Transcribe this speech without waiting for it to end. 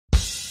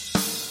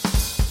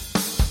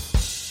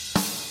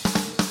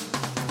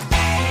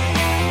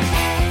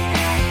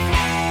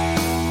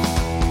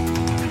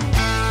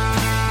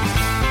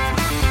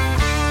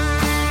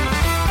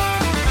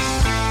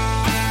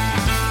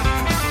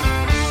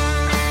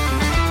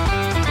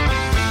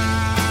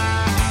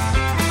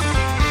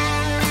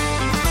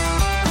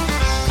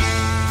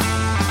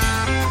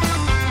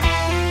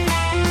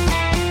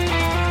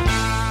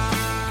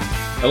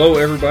Hello,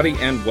 everybody,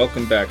 and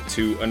welcome back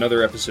to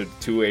another episode of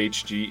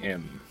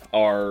 2HGM,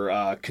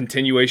 our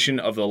continuation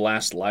of the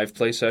last live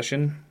play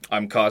session.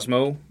 I'm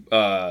Cosmo,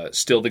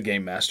 still the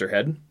Game Master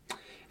head.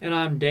 And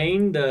I'm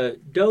Dane,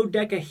 the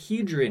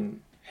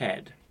dodecahedron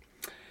head.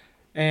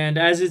 And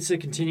as it's a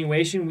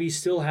continuation, we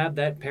still have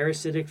that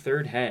parasitic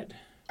third head.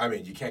 I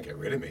mean, you can't get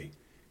rid of me.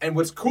 And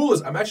what's cool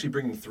is I'm actually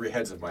bringing 3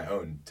 heads of my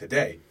own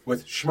today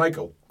with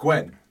Schmeichel,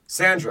 Gwen,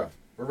 Sandra.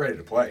 We're ready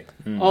to play.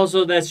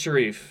 Also, that's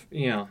Sharif.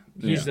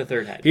 He's the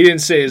third head. He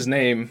didn't say his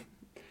name.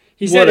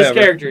 He said Whatever.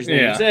 his character's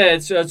name. Yeah.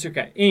 It's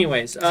okay.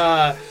 Anyways,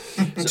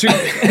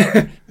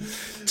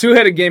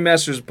 Two-Headed Game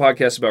Master is a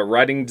podcast about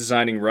writing,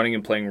 designing, running,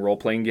 and playing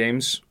role-playing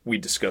games. We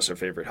discuss our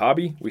favorite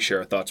hobby, we share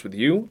our thoughts with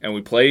you, and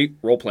we play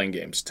role-playing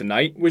games.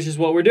 Tonight, which is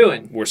what we're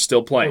doing. we're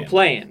still playing. We're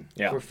playing.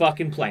 Yeah. We're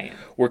fucking playing.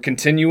 We're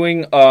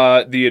continuing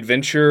the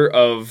adventure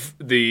of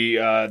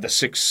the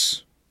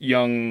 6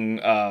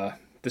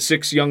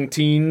 young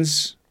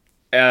teens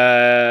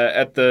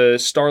at the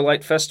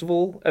Starlight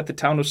Festival at the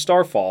town of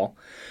Starfall,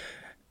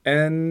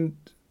 and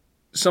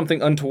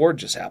something untoward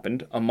just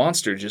happened. A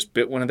monster just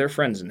bit one of their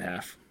friends in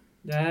half.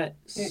 That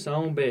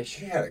son bitch.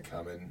 He had it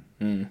coming.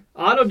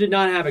 Otto did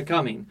not have it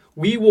coming.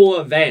 We will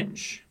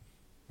avenge.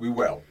 We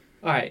will.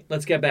 All right,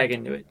 let's get back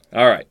into it.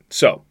 All right,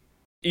 so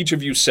each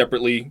of you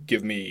separately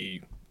give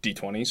me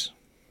d20s,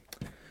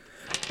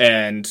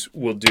 and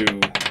we'll do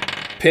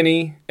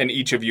Penny, and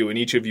each of you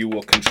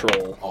will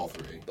control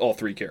all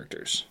 3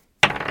 characters.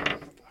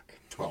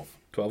 12.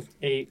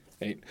 8.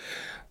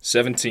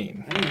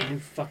 17. I need new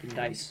fucking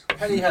dice.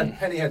 Penny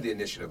had the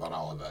initiative on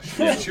all of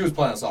us. She was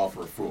playing us all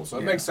for a fool, so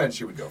it makes sense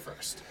she would go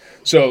first.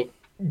 So,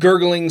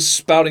 gurgling,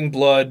 spouting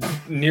blood,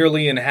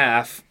 nearly in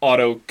half,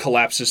 Otto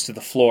collapses to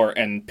the floor,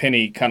 and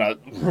Penny kind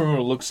of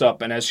looks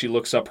up, and as she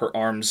looks up, her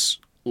arms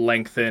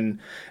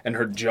lengthen, and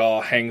her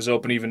jaw hangs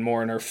open even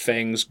more, and her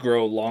fangs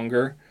grow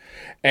longer.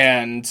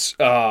 And,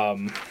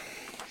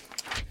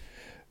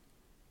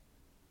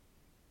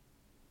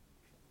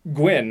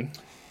 Gwen...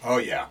 Oh,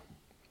 yeah.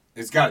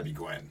 It's got to be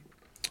Gwen.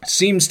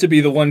 seems to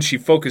be the one she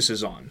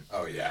focuses on.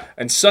 Oh, yeah.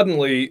 And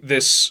suddenly,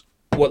 this,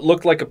 what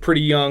looked like a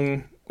pretty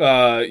young,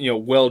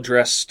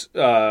 well-dressed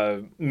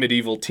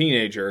medieval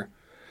teenager,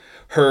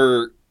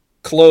 her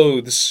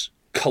clothes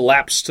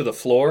collapse to the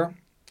floor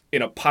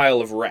in a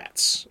pile of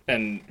rats.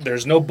 And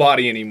there's no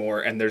body anymore,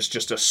 and there's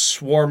just a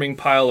swarming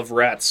pile of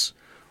rats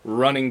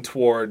running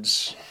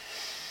towards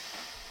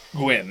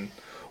Gwen,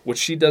 which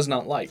she does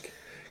not like.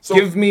 So,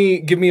 give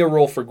me a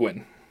roll for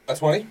Gwen. A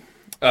 20?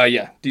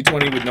 Yeah,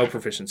 D20 with no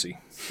proficiency.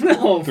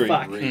 Oh, 3.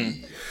 fuck.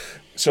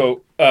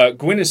 So,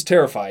 Gwen is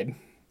terrified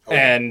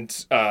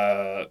and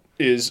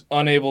is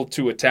unable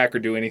to attack or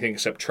do anything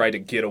except try to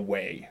get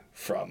away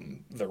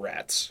from the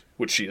rats,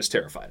 which she is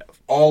terrified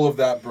of. All of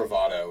that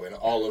bravado and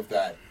all of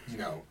that,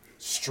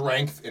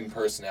 strength in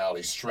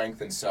personality,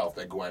 strength in self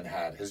that Gwen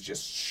had has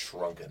just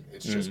shrunken.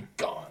 It's just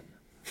gone.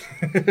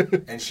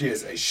 And she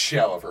is a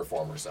shell of her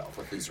former self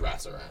with these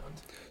rats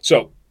around.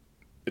 So,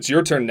 it's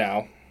your turn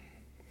now.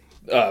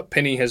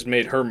 Penny has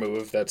made her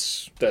move.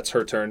 That's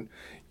her turn.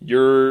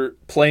 You're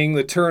playing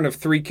the turn of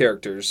 3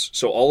 characters,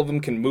 so all of them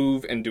can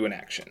move and do an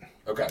action.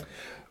 Okay.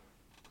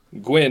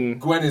 Gwen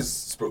is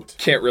spooked.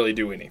 Can't really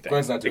do anything.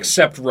 Gwen's not doing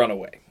except run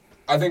away.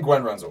 I think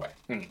Gwen runs away.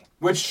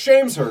 Which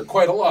shames her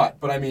quite a lot,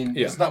 but I mean,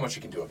 there's not much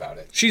you can do about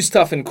it. She's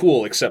tough and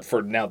cool, except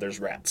for now there's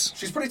rats.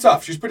 She's pretty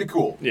tough. She's pretty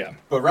cool. Yeah.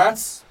 But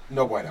rats,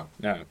 no bueno.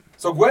 No.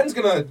 So Gwen's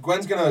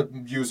gonna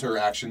use her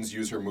actions,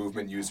 use her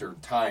movement, use her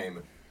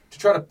time to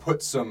try to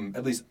put some,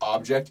 at least,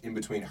 object in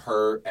between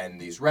her and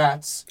these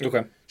rats.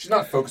 Okay. She's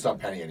not focused on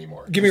Penny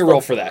anymore. Give me a roll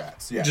for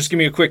that. Yeah. Just give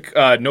me a quick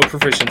no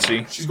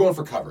proficiency. She's going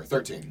for cover.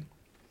 13.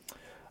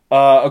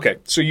 Okay.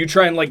 So you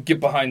try and get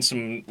behind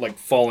some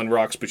fallen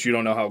rocks, but you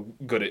don't know how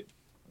good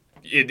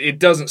it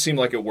doesn't seem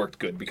like it worked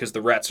good because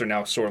the rats are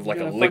now sort of like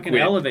a liquid.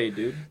 Elevate,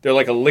 dude. They're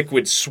like a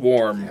liquid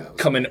swarm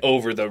coming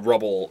over the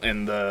rubble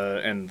and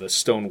the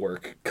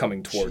stonework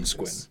coming towards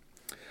Jesus.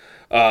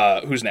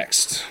 Gwen. Who's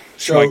next?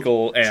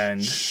 Schmeichel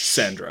and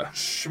Sandra.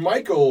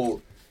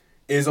 Schmeichel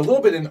is a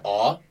little bit in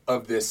awe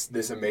of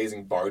this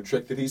amazing bard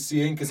trick that he's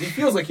seeing because he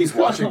feels like he's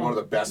watching one of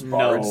the best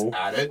bards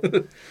at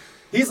it.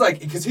 He's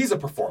because he's a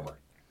performer,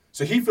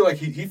 so he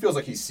feels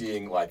like he's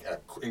seeing an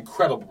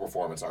incredible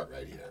performance art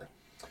right here.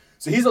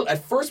 So he's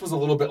at first was a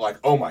little bit like,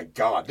 oh my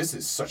god, this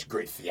is such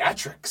great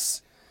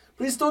theatrics,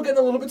 but he's still getting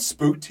a little bit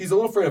spooked. He's a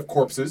little afraid of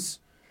corpses,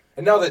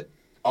 and now that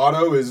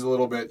Otto is a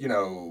little bit,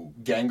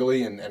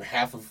 gangly and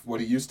half of what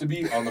he used to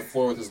be on the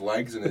floor with his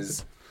legs and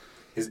his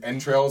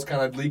entrails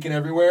kind of leaking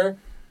everywhere.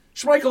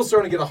 Schmeichel's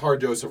starting to get a hard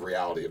dose of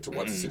reality of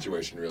what the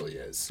situation really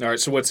is. All right,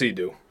 so what's he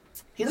do?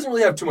 He doesn't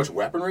really have too much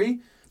weaponry.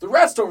 The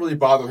rats don't really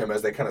bother him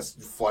as they kind of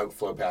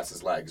float past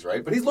his legs,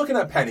 right? But he's looking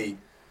at Penny,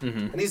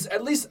 and he's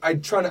at least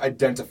trying to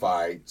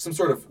identify some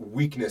sort of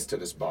weakness to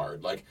this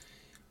bard.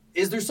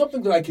 Is there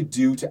something that I could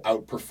do to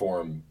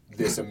outperform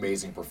this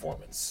amazing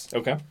performance?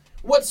 Okay.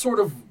 What sort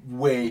of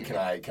way can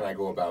I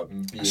go about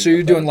being? So you're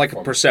a better doing like a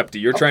performer?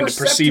 percepti. You're trying to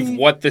perceive percepti-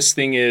 what this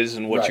thing is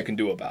and what you Right. can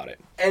do about it.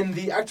 And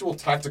the actual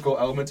tactical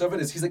element of it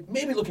is he's like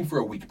maybe looking for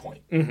a weak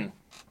point.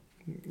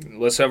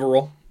 Let's have a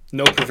roll.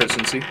 No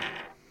proficiency.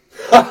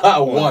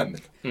 1.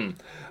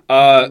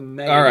 All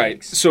Mega right.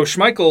 mix. So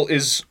Schmeichel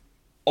is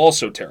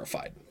also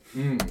terrified.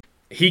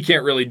 He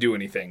can't really do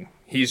anything.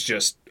 He's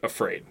just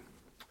afraid.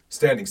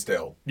 Standing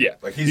still. Yeah,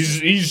 Like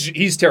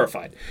he's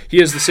terrified. He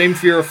has the same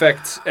fear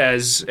effect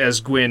as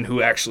Gwyn,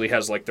 who actually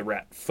has like the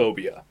rat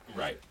phobia.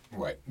 Right.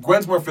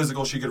 Gwen's more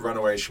physical. She could run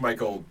away.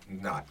 Schmeichel,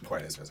 not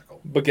quite as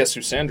physical. But guess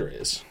who Sandra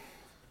is?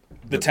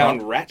 The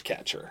town rat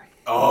catcher.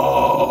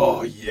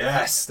 Oh,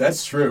 yes,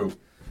 that's true.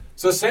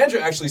 So Sandra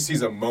actually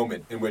sees a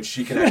moment in which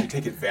she can actually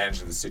take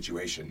advantage of the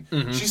situation.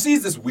 She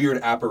sees this weird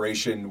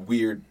apparition,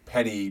 weird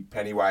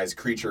Pennywise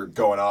creature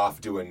going off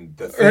doing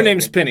the thing. Her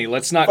name's Penny.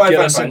 Let's not Fine, get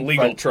fine, us fine, in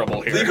legal fine.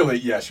 trouble here. Legally,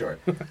 yeah, sure.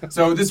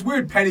 So this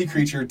weird penny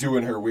creature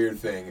doing her weird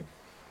thing.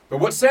 But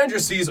what Sandra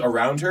sees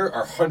around her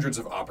are hundreds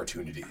of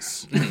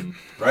opportunities.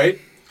 Right?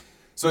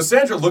 So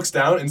Sandra looks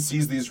down and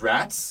sees these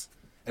rats,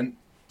 and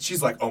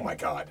she's like, oh my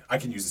god, I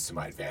can use this to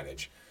my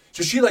advantage.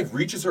 So she like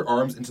reaches her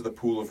arms into the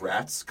pool of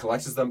rats,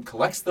 collects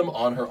them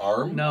on her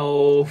arm.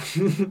 No.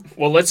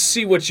 Well, let's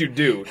see what you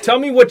do. Tell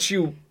me what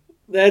you.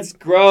 That's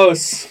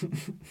gross.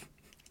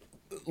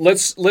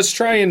 Let's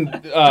try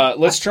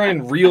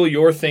and reel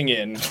your thing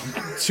in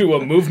to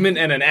a movement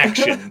and an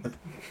action.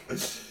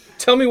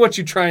 Tell me what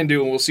you try and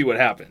do, and we'll see what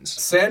happens.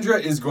 Sandra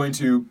is going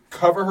to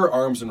cover her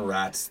arms in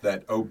rats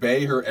that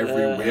obey her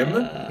every whim,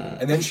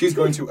 and then she's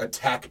going to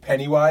attack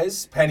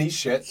Pennywise,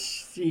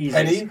 Jesus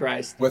Penny,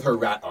 Christ. with her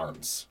rat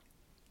arms.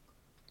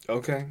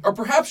 Okay. Or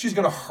perhaps she's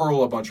going to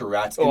hurl a bunch of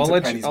rats Oh,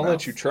 into Penny's I'll mouth.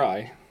 let you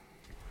try.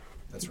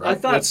 That's I right.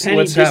 thought Penny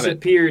let's have it.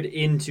 disappeared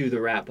into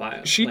the rat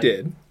pile. She Like,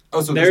 did.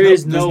 Oh, so There there's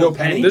is there's no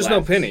Penny. Penny. There's no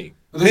left. Penny.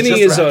 There's Penny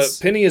just is rats.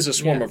 Penny is a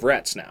swarm Yeah. of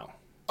rats now.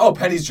 Oh,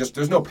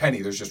 there's no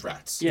Penny. There's just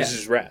rats. Yeah. This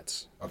is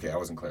rats. Okay, I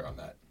wasn't clear on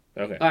that.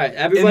 Okay. All right,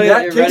 everybody,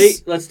 that get ready?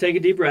 case- Let's take a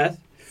deep breath.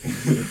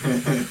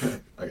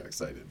 I got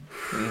excited.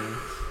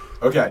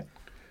 Okay.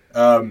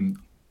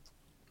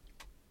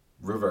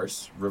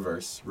 Reverse.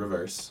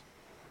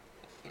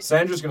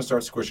 Sandra's going to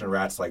start squishing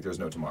rats like there's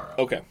no tomorrow.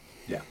 Okay.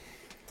 Yeah.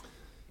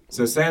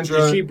 So Sandra,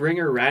 Did she bring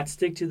her rat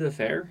stick to the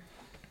fair?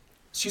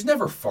 she's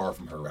never far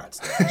from her rat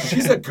stick.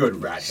 She's a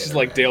good rat hitter. She's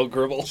like man. Dale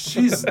Gribble.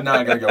 She's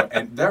not going to go.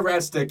 And that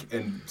rat stick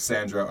and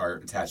Sandra are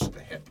attached to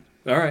the hip.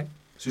 All right.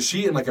 So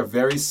she, in like a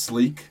very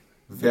sleek,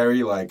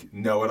 very like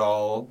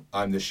know-it-all,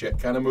 I'm the shit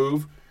kind of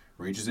move,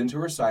 reaches into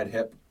her side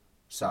hip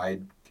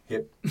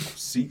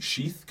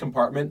sheath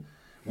compartment,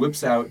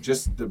 whips out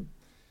just the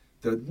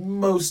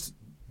most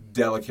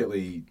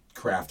delicately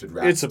crafted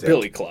rat It's a stick,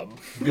 billy club.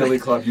 billy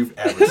club you've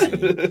ever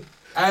seen.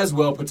 As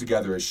well put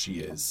together as she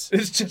is.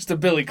 It's just a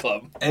billy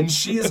club. And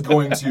she is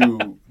going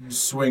to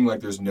swing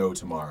like there's no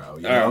tomorrow,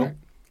 you know? All right.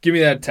 Give me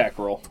that attack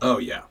roll. Oh,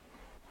 yeah.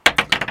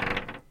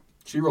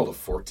 She rolled a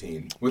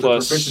 14 with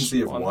Plus a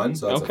proficiency of 1,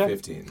 so that's Okay. a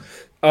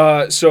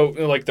 15. So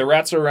like the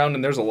rats are around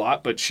and there's a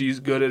lot, but she's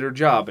good at her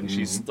job and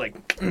she's like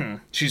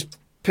she's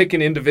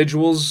picking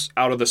individuals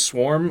out of the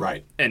swarm,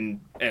 Right.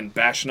 and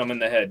bashing them in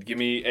the head. Give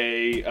me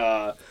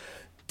a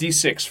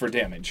D6 for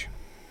damage.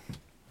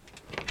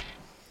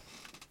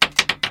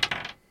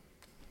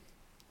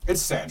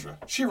 It's Sandra.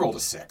 She rolled a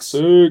 6.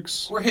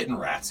 6. We're hitting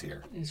rats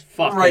here. It's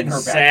fucking Right in her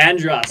back.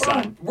 Sandra,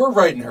 son. We're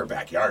right in her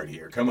backyard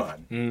here. Come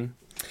on.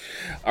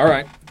 All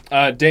right,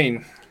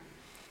 Dane.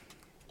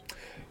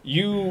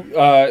 You,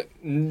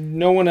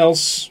 no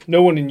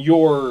one in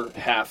your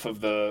half of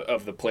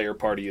the player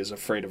party is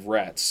afraid of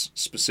rats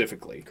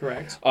specifically.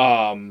 Correct.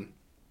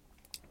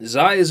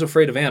 Zai is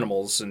afraid of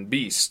animals and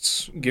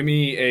beasts. Give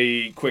me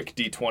a quick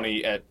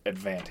D20 at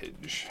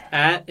advantage.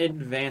 At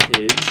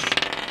advantage,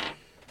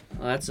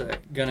 well, that's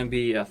gonna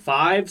be a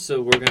 5,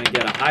 so we're gonna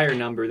get a higher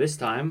number this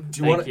time.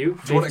 Do you want to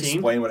 15.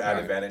 explain what add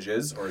Alright. advantage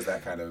is, or is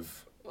that kind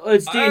of... Well,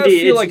 it's I D&D.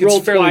 feel like it's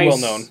roll fairly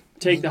twice, well known.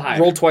 Take the higher.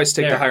 Roll twice,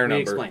 take There, the higher we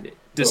number. explained it.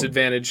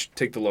 Disadvantage,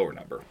 take the lower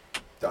number.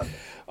 Done.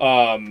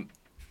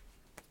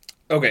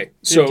 Okay,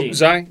 so 15.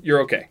 Zai, you're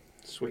okay.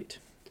 Sweet.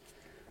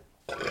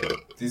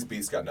 These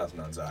beats got nothing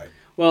on Zai.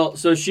 Well,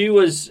 so she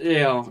was,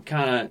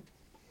 kind of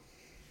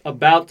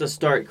about to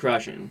start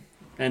crushing,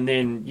 and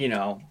then,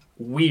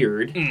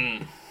 weird.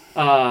 And,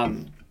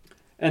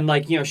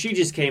 she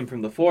just came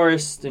from the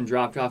forest and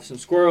dropped off some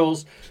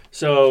squirrels,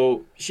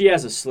 so she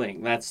has a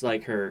sling. That's,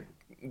 like, her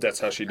That's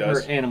how she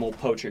does. animal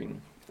poaching,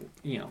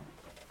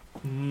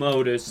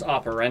 modus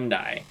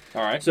operandi.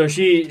 All right. So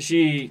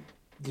she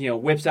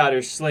whips out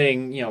her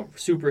sling,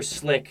 super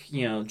slick,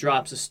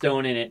 drops a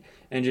stone in it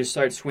and just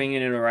starts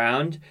swinging it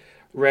around.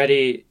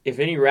 Ready, if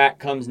any rat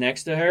comes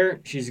next to her,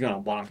 she's going to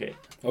bonk it.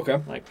 Okay.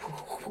 Like,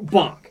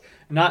 bonk.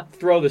 Not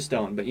throw the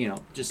stone, but,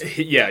 just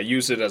Yeah,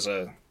 use it as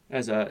a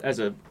as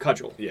a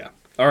cudgel. yeah.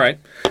 All right.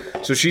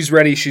 So she's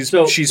ready. She's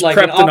So, she's like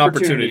prepped an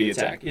opportunity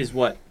attack. is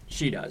what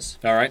she does.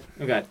 All right.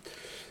 Okay.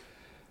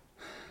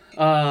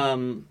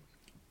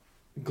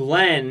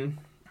 Glenn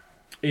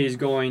is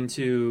going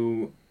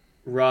to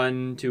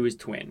run to his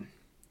twin.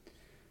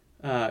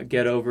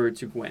 get over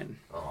to Gwen.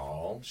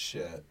 Oh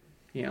shit.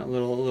 You know, a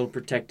little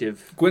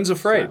protective. Gwen's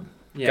afraid. So,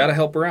 yeah. Gotta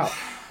help her out.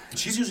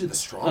 She's usually the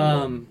strong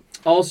one.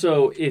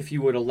 Also, if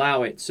you would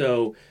allow it,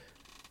 so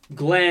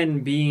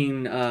Glenn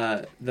being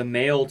the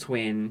male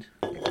twin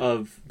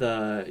of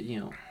the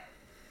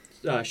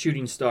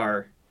Shooting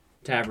Star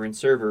Tavern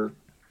server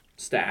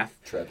staff.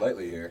 Tread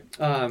lightly here.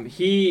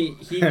 He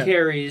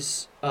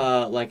carries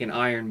like an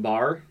iron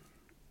bar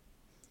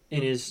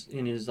in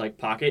his like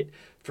pocket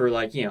for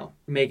like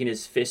making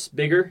his fists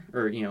bigger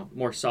or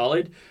more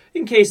solid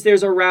in case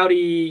there's a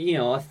rowdy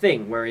a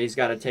thing where he's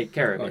got to take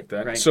care of Like it.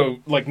 that. Right? So,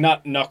 like,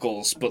 not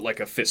knuckles, but like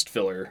a fist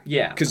filler.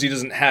 Yeah. Because he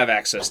doesn't have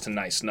access to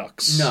nice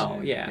knucks.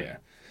 No. Yeah. Yeah.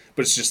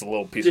 But it's just a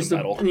little piece Just of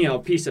metal. a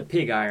piece of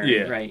pig iron.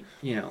 Yeah. Right.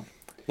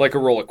 Like a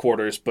roll of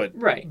quarters, but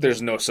Right.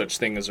 there's no such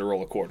thing as a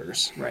roll of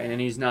quarters. Right.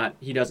 And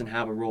he doesn't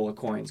have a roll of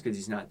coins because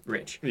he's not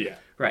rich. Yeah.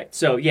 Right.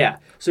 So yeah.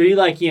 So he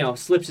like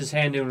slips his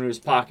hand into his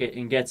pocket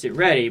and gets it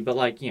ready. But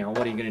like what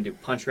are you gonna do?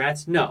 Punch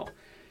rats? No.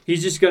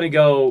 He's just gonna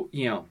go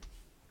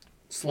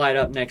slide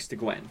up next to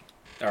Gwen.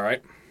 All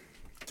right.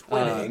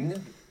 Twinning.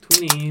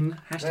 Twinning.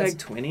 Hashtag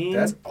twinning.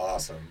 That's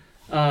awesome.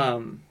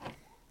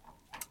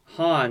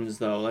 Hans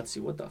though. Let's see.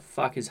 What the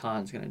fuck is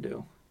Hans gonna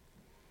do?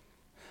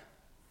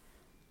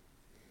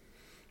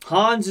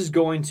 Hans is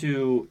going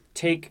to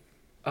take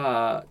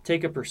a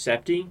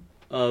percepti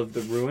of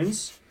the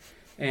ruins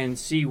and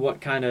see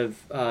what kind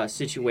of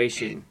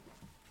situation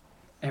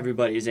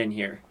everybody is in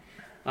here.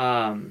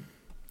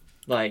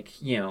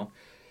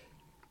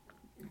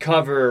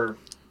 Cover,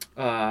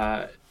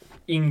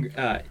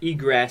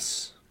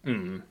 egress.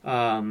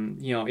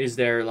 Is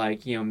there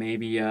like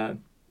maybe a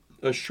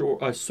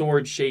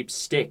sword-shaped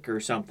stick or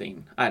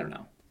something? I don't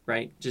know.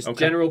 Right? Just Okay.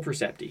 general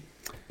percepti.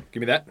 Give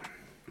me that.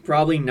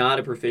 Probably not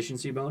a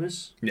proficiency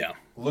bonus. Yeah.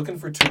 Looking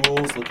for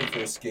tools, looking for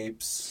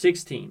escapes.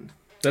 16.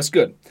 That's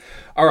good.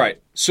 All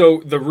right.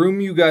 So the room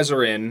you guys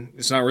are in,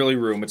 it's not really a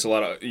room. It's a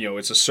lot of,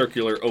 it's a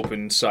circular,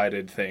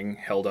 open-sided thing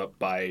held up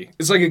by,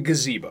 it's like a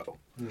gazebo.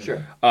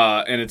 Sure.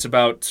 And it's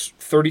about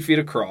 30 feet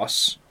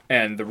across,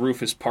 and the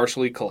roof is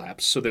partially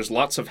collapsed. So there's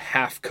lots of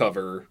half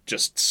cover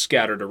just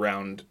scattered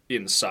around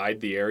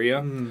inside the area.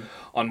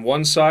 On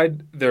one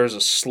side, there's a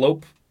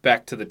slope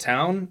back to the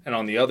town, and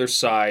on the other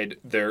side,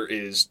 there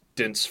is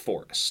dense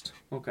forest.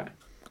 Okay.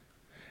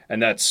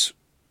 And that's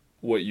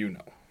what you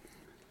know.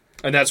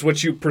 And that's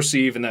what you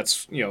perceive, and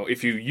that's,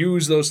 if you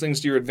use those things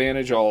to your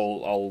advantage,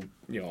 I'll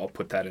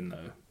put that in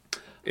the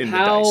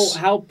dice.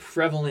 How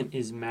prevalent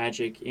is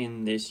magic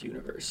in this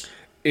universe?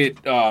 It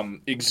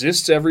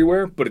exists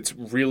everywhere, but it's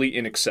really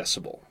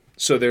inaccessible.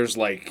 So there's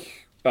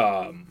like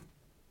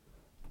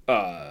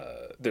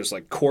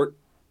court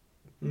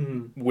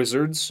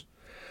wizards.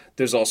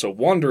 There's also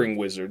wandering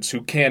wizards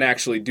who can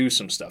actually do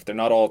some stuff. They're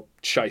not all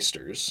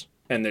shysters.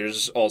 And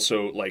there's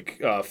also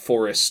like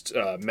forest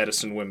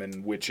medicine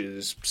women,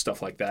 witches,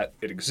 stuff like that.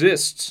 It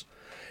exists.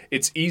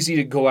 It's easy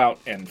to go out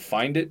and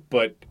find it,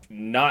 but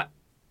not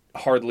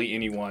hardly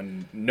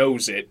anyone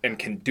knows it and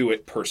can do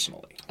it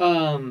personally.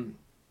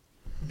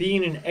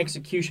 Being an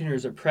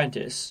executioner's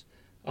apprentice,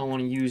 I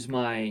want to use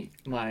my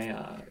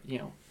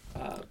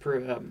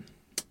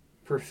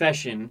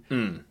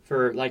profession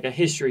for like a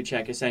history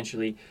check,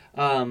 essentially.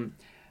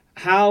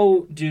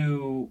 How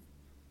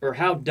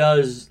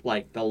does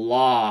like the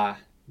law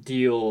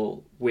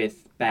deal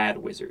with bad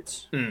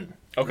wizards?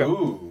 Okay.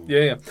 Ooh.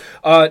 Yeah.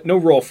 No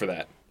roll for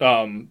that.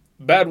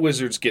 Bad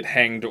wizards get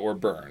hanged or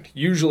burned.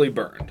 Usually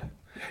burned.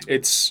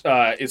 It's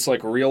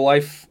like real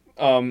life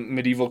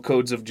medieval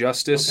codes of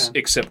justice, Okay.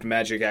 except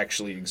magic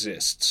actually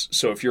exists.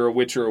 So if you're a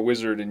witch or a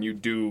wizard and you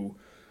do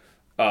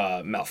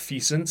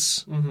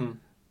malfeasance,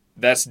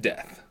 that's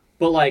death.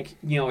 But like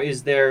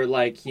is there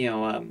like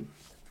a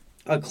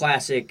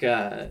classic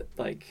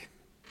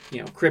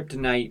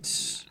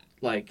kryptonite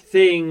like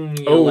thing,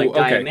 like okay.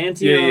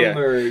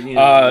 diamantium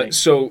Yeah.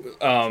 So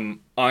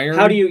iron.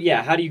 how do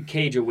you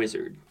cage a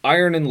wizard?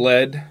 Iron and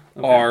lead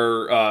Okay.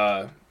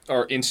 are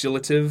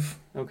insulative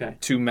Okay.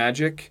 to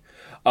magic,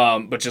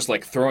 but just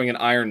like throwing an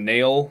iron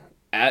nail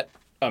at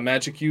a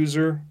magic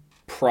user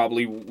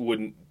probably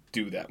wouldn't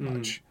do that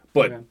much.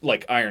 But Okay.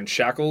 like iron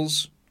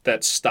shackles,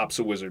 that stops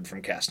a wizard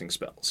from casting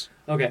spells.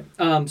 Okay.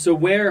 So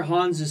where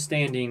Hans is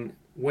standing,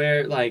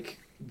 where like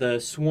the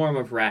swarm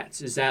of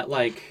rats, is that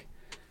like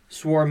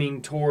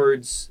swarming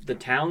towards the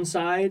town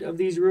side of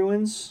these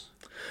ruins?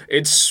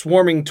 It's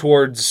swarming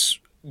towards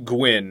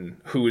Gwyn,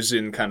 who is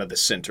in kind of the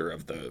center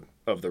of the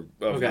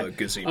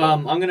gazebo.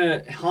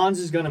 Hans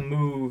is gonna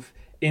move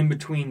in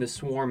between the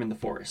swarm and the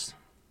forest.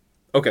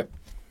 Okay.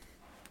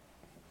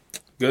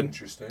 Good.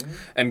 Interesting.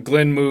 And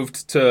Glenn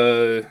moved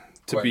to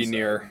Gwen's be side.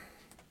 near.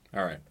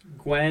 All right.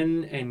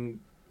 Gwen and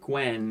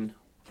Gwen,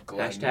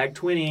 Glenn. hashtag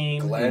twinning,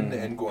 Glenn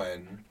and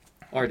Gwen.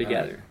 are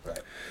together. Right.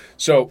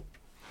 So,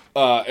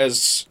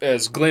 as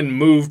Glenn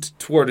moved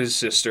toward his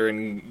sister,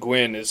 and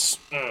Gwen is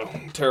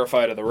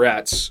terrified of the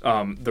rats,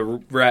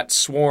 the rat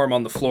swarm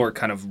on the floor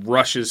kind of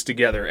rushes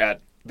together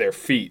at their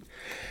feet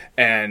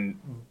and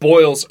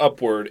boils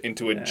upward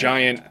into a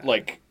giant,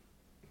 like,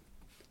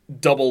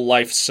 double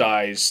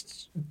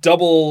life-sized,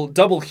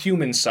 double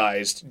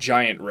human-sized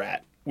giant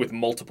rat with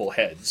multiple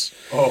heads.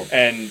 Oh,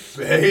 and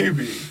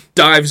baby.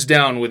 dives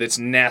down with its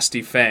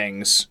nasty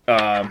fangs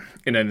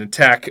in an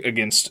attack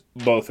against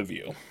both of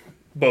you.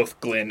 Both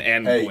Glenn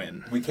and Hey,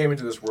 Gwyn. we came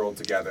into this world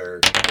together.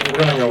 We're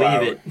gonna go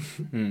out. leave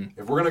it.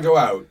 If we're gonna go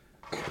out,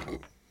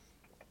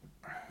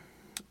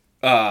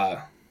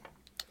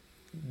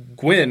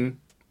 Gwyn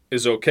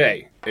is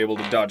okay, able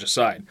to dodge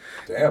aside.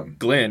 damn,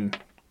 Glenn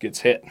gets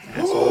hit.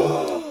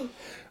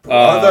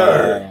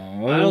 brother.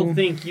 I don't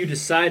think you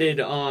decided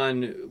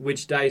on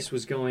which dice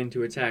was going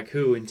to attack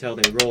who until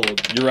they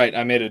rolled. You're right,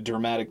 I made a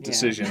dramatic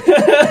decision.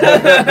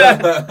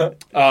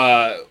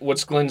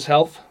 What's Glenn's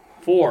health?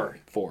 4.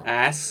 4.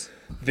 Ass.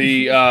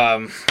 The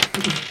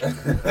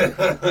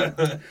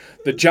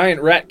the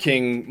giant rat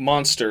king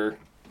monster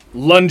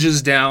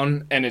lunges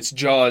down and its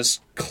jaws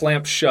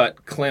clamp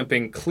shut,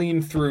 clamping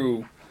clean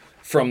through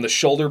from the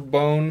shoulder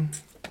bone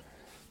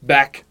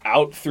back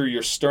out through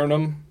your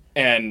sternum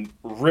and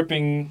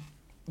ripping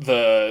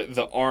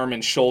the arm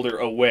and shoulder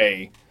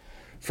away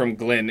from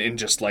Glenn in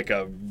just like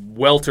a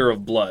welter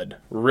of blood,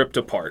 ripped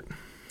apart.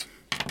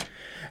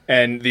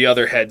 And the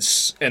other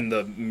heads and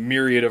the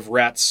myriad of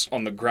rats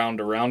on the ground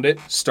around it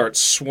start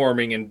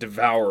swarming and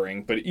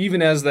devouring. But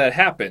even as that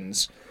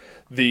happens,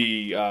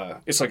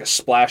 it's like a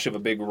splash of a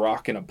big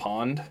rock in a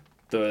pond.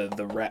 The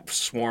rat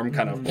swarm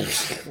kind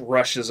of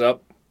rushes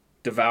up,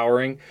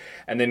 devouring,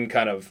 and then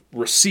kind of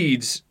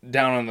recedes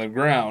down on the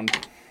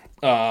ground.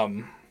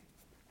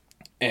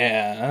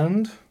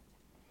 And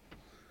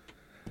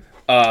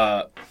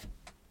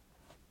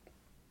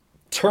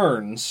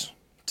turns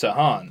to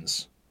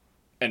Hans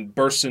and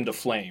bursts into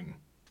flame.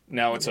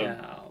 Now it's a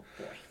Oh,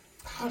 boy.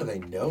 How do they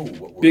know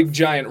what we're big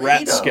giant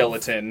rat afraid of?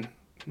 skeleton.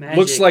 Magic.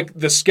 Looks like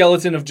the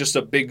skeleton of just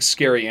a big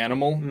scary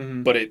animal,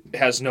 but it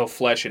has no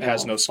flesh, it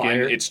has Oh, no skin.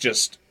 fire. It's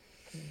just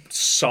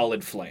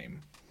solid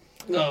flame.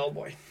 Oh,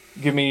 boy.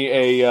 Give me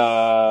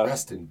a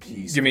Rest in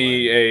peace. give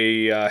me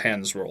Glenn. a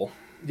hands roll.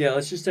 Yeah,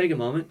 let's just take a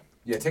moment.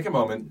 Yeah, take a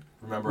moment.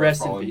 Remember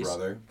Rest our in fallen peace.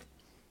 brother.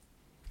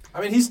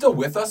 I mean, he's still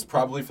with us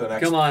probably for the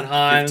next Come on,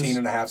 Hans. 15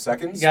 and a half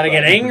seconds. You gotta but-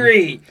 get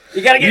angry.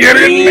 You gotta get Get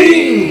it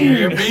mean.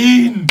 You're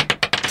mean.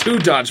 2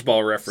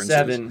 dodgeball references.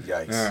 7.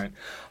 Yikes. All right.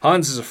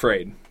 Hans is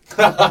afraid.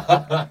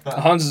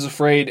 Hans is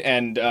afraid,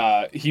 and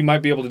he might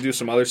be able to do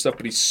some other stuff,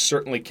 but he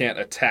certainly can't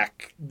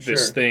attack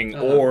this Sure. thing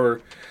Uh-huh.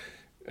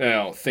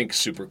 or think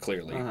super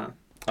clearly.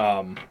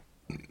 Uh-huh.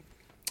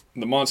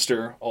 The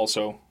monster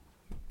also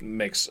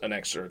makes an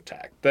extra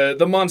attack.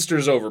 The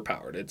monster's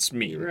overpowered. It's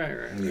mean.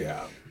 Right.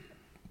 Yeah.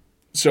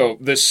 So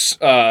this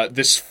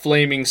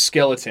flaming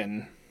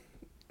skeleton,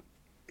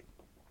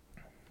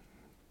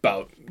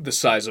 about the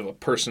size of a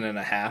person and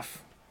a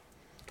half,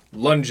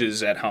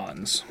 lunges at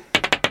Hans.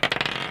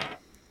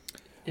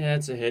 Yeah,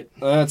 it's a hit.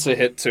 That's a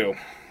hit too.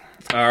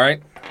 All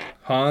right,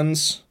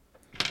 Hans.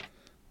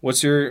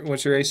 What's your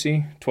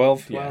AC?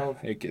 12? 12.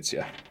 Yeah, it gets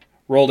you.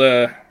 Rolled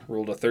a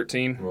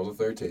 13. Roll a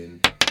 13.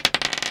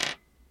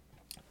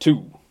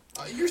 2.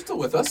 You're still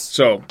with us.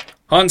 So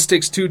Hans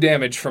takes 2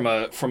 damage from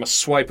a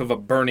swipe of a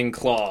burning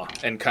claw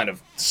and kind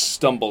of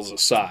stumbles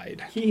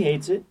aside. He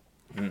hates it.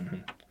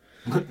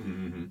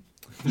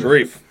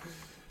 Sharif.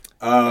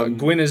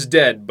 Gwyn is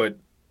dead, but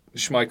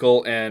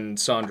Schmeichel and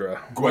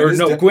Sandra. Gwyn is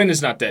dead? Gwyn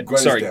is not dead. Gwen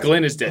is Sorry, dead.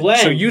 Glenn is dead. Glenn.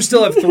 So you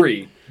still have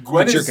 3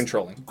 Gwen that you're is-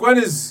 controlling. Gwen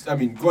is.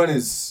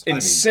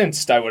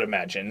 Incensed, I would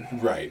imagine.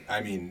 Right.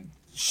 I mean,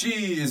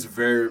 she is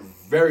very,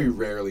 very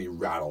rarely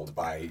rattled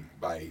by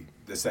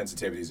the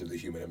sensitivities of the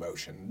human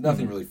emotion.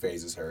 Nothing really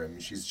phases her. I mean,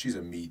 she's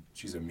a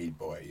meat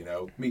boy,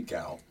 meat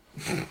gal.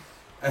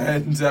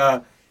 And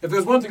if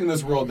there's one thing in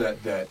this world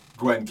that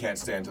Gwen can't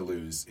stand to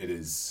lose, it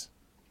is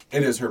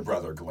her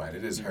brother Glenn.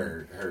 It is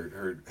her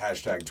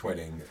hashtag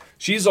twinning.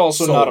 She's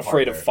also Soul not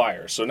afraid of partner.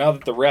 fire. So now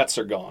that the rats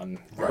are gone,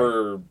 Right.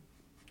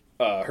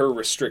 her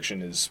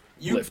restriction is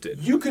lifted.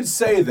 You could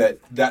say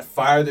that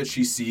fire that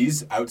she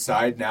sees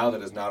outside now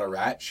that is not a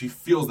rat, she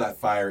feels that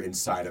fire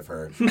inside of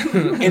her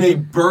in a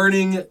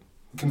burning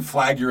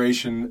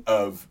conflagration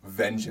of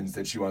vengeance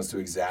that she wants to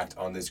exact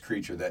on this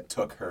creature that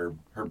took her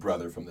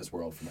brother from this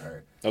world from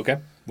her. Okay,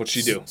 what'd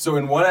she do? So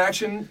in one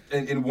action,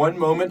 in one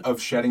moment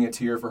of shedding a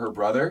tear for her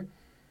brother,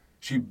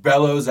 she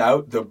bellows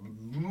out the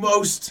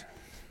most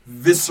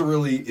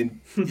viscerally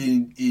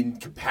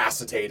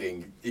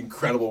incapacitating,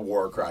 incredible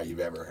war cry you've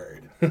ever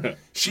heard.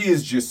 She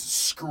is just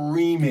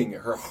screaming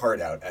her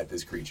heart out at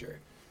this creature.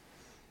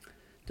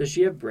 Does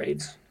she have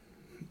braids?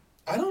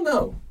 I don't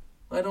know.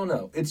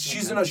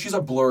 She's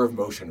a blur of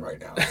motion right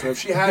now. So if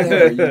she had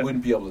hair, you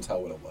wouldn't be able to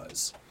tell what it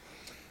was.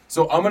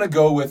 So I'm gonna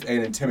go with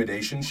an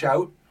intimidation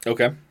shout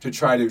Okay. to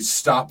try to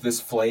stop this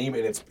flame,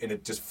 and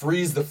it just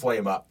frees the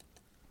flame up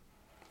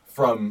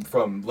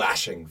from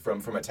lashing,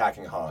 from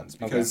attacking Hans,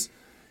 because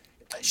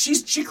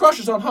she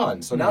crushes on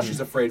Hans. So now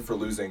she's afraid for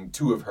losing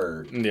two of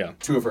her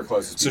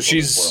closest So people in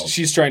this world.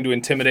 she's trying to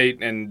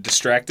intimidate and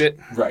distract it.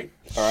 Right.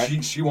 All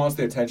right. She wants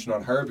the attention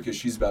on her because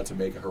she's about to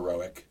make a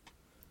heroic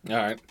All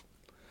right.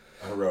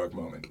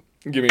 moment.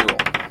 Give me a roll.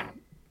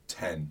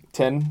 10.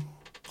 10.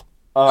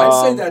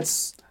 I'd say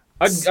that's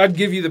I'd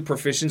give you the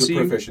proficiency,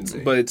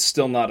 but it's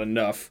still not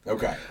enough.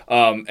 Okay.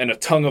 And a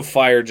tongue of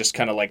fire just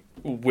kind of like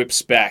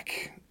whips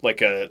back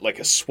like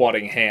a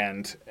swatting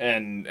hand,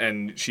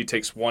 and she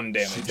takes 1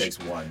 damage. She takes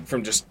 1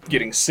 from just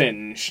getting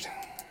singed.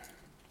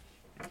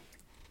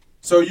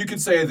 So you could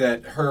say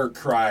that her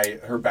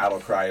battle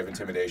cry of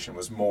intimidation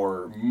was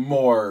more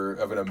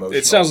of an emotional.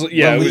 It sounds like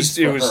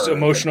it was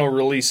emotional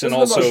release, and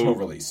also emotional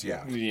release.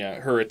 Yeah. Yeah,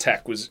 her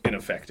attack was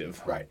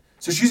ineffective. Right.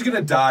 So she's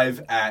gonna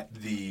dive at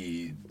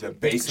the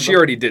base. She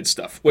already did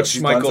stuff. What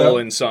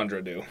Schmeichel and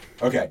Sandra do.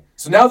 Okay.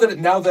 So now there's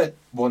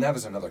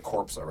another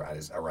corpse around,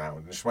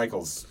 and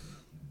Schmeichel's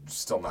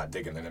still not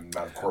digging the amount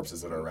of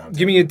corpses that are around.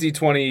 Give me a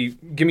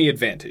d20. Give me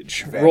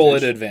advantage. Roll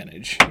at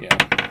advantage.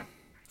 Yeah.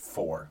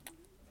 4.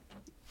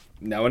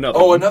 Now another.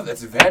 Oh, another.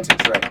 That's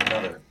advantage, right?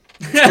 Another.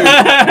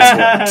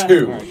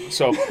 2. Right.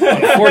 So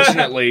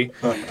unfortunately,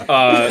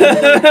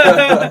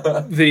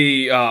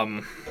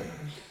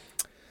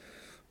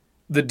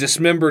 the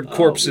dismembered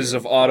corpses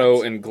of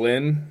Otto and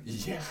Glenn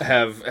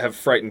have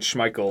frightened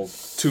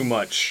Schmeichel too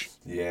much.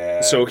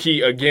 Yeah. So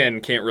he again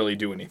can't really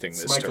do anything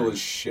this turn. Schmeichel is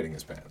shitting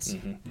his pants.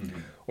 Mm-hmm. Mm-hmm.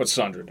 What's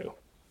Sandra do?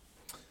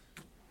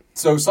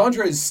 So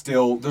Sandra is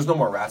still. There's no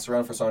more rats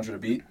around for Sandra to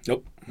beat.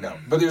 Nope. No,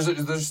 but is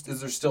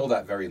there still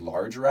that very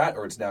large rat,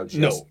 or it's now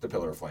just the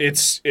pillar of flame?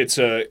 It's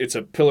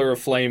a pillar of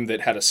flame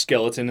that had a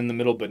skeleton in the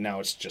middle, but now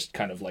it's just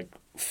kind of like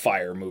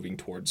fire moving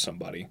towards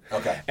somebody.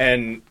 Okay.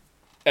 And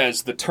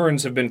as the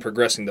turns have been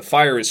progressing, the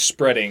fire is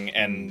spreading,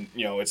 and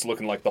it's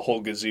looking like the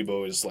whole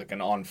gazebo is like an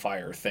on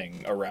fire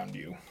thing around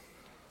you.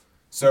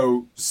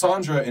 So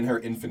Sandra, in her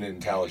infinite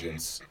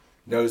intelligence,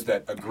 knows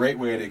that a great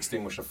way to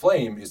extinguish a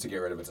flame is to get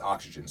rid of its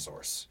oxygen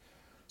source.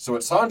 So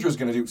what Sandra's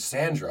going to do...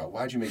 Sandra,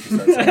 why'd you make me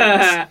start saying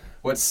this?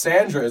 What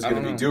Sandra is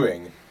going to be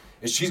doing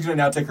is she's going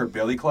to now take her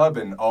billy club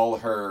and all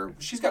her...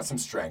 She's got some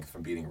strength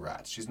from beating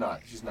rats. She's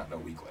not no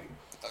weakling.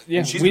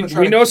 Yeah,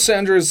 we know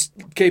Sandra's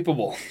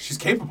capable. She's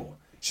capable.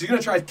 She's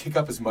going to try to kick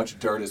up as much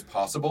dirt as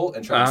possible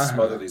and try to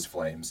smother these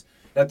flames.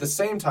 And at the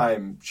same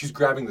time, she's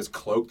grabbing this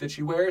cloak that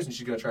she wears, and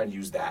she's going to try and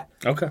use that.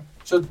 Okay.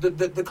 So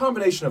the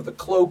combination of the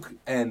cloak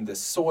and the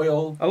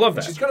soil... I love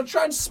that. She's going to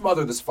try and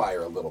smother this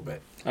fire a little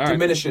bit. All right.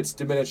 Diminish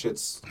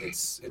its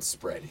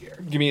spread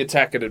here. Give me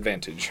attack at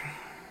advantage.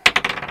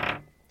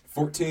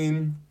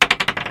 14,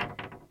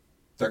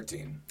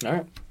 13. All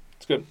right.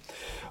 That's good.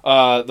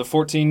 The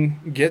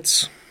 14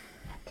 gets...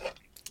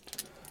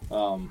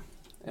 and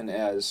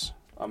as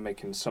I'm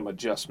making some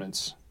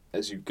adjustments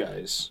as you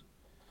guys...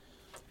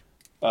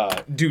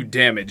 do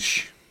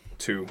damage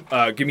to.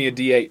 Give me a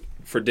D8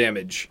 for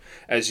damage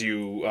as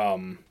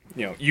you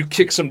you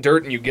kick some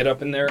dirt and you get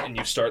up in there and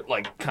you start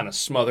like kind of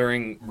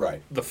smothering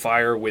the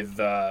fire with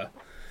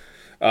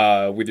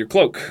your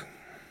cloak.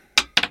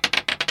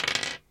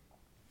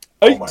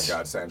 Oh my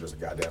God, Sandra's a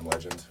goddamn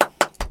legend.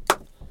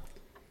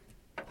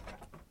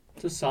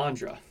 To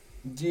Sandra.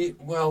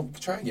 Well,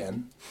 try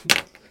again.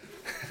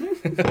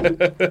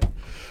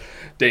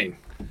 Dane.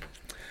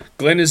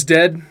 Glenn is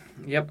dead.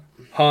 Yep.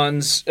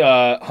 Hans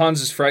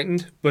is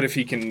frightened, but if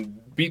he can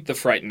beat the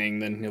frightening,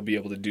 then he'll be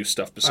able to do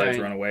stuff besides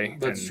run away.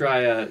 Let's try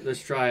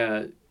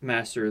a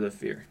master of the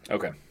fear.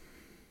 Okay.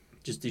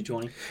 Just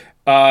D20.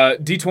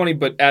 D20,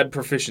 but add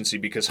proficiency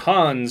because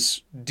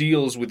Hans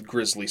deals with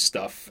grisly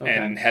stuff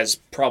and has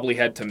probably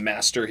had to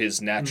master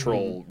his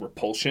natural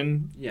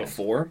repulsion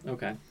before.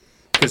 Okay.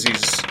 Because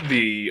he's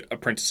the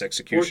apprentice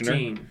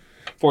executioner.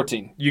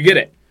 14. You get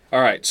it.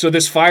 All right. So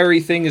this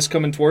fiery thing is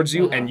coming towards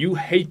you, and you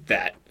hate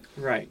that.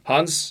 Right.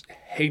 Hans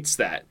hates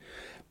that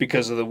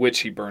because of the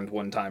witch he burned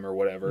one time or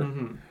whatever.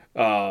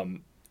 Mm-hmm.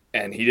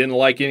 And he didn't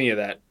like any of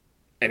that.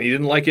 And he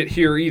didn't like it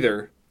here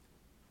either.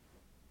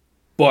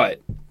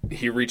 But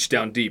he reached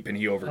down deep and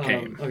he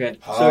overcame. Okay.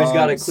 So he's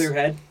got a clear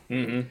head?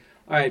 Mm-hmm.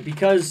 All right.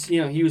 Because,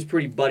 he was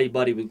pretty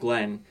buddy-buddy with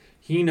Glenn.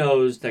 He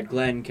knows that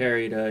Glenn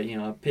carried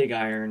a pig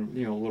iron,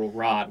 little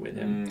rod with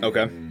him.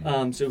 Okay.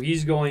 So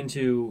he's going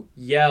to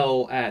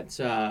yell at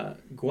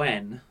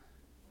Gwen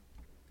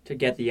to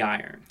get the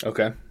iron.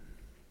 Okay.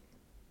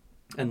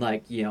 And,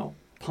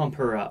 pump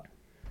her up.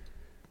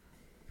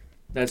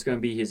 That's going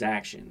to be his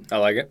action. I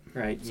like it.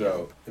 Right?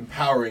 So,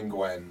 empowering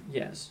Gwen.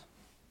 Yes.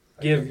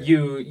 Give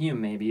you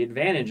maybe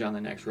advantage on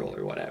the next roll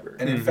or whatever.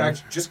 And in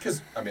fact, just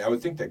because, I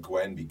would think that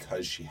Gwen,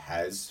 because she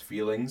has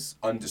feelings,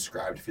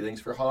 undescribed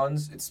feelings for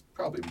Hans, it's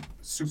probably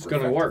super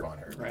going to work on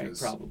her. Right,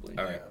 probably.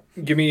 All right.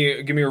 Give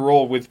me a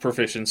roll with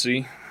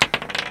proficiency.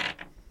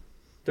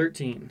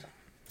 13.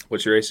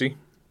 What's your AC?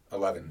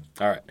 11.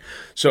 All right.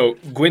 So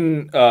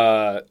Gwen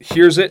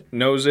hears it,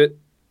 knows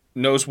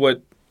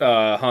what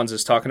Hans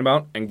is talking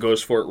about, and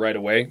goes for it right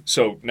away.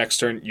 So next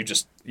turn,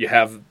 you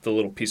have the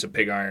little piece of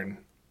pig iron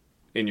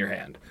in your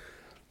hand.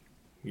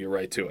 You're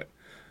right to it.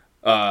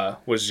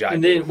 What's Jai?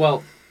 And then,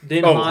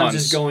 Hans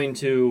is going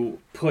to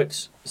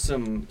put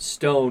some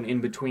stone in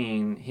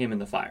between him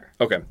and the fire.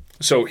 Okay.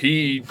 So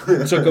he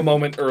took a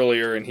moment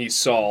earlier and he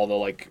saw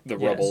the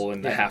rubble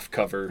and the half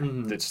cover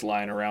that's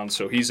lying around.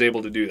 So he's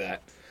able to do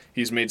that.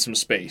 He's made some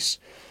space,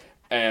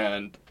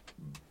 and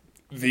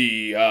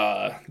the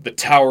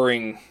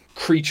towering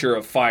creature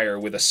of fire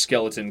with a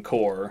skeleton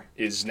core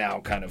is now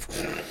kind of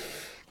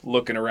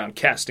looking around,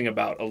 casting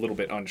about, a little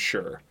bit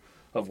unsure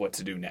of what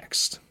to do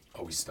next.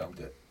 Oh, we stumped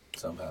it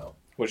somehow.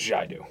 What should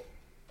I do?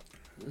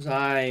 She's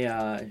got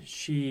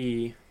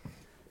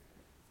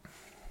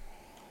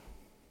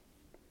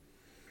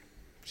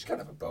to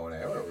have a bow and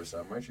arrow or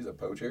something, right? She's a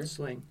poacher.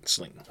 Sling.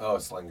 Oh, a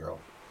sling girl.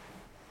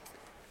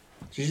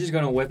 She's just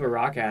gonna whip a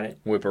rock at it.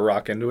 Whip a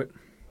rock into it?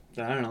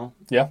 I don't know.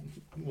 Yeah.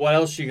 What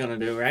else she gonna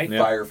do, right?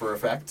 Yeah. Fire for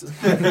effect.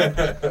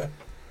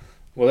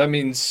 Well, that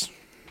means...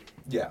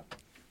 Yeah.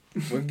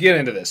 We'll get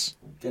into this.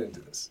 Get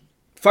into this.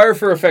 Fire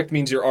for effect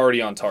means you're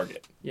already on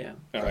target. Yeah.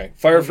 Okay.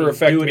 Fire for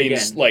effect do it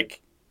means, again. like,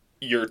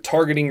 your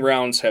targeting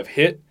rounds have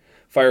hit.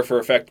 Fire for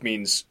effect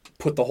means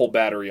put the whole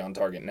battery on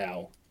target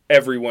now.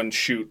 Everyone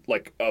shoot,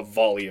 like, a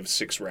volley of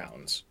 6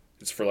 rounds.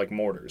 It's for, like,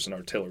 mortars and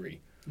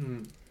artillery.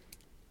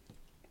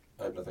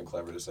 I have nothing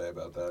clever to say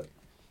about that.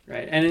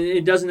 Right, and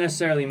it doesn't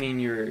necessarily mean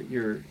your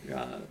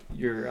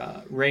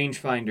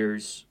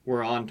rangefinders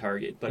were on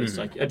target, but it's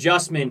like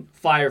adjustment,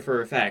 fire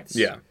for effects.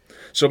 Yeah.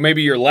 So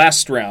maybe your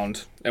last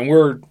round, and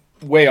we're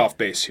way off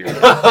base here.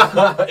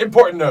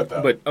 Important note,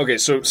 though. But, okay,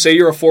 so say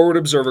you're a forward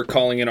observer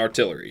calling in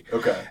artillery.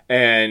 Okay.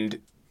 And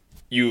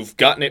you've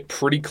gotten it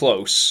pretty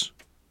close.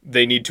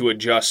 They need to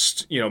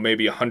adjust,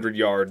 maybe 100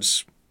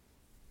 yards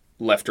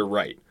left or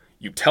right.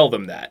 You tell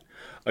them that.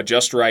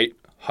 Adjust right,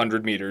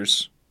 100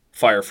 meters,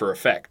 fire for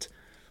effect.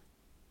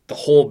 The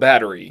whole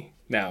battery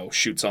now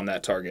shoots on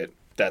that target.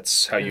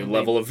 That's how you And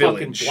level a they fucking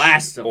village.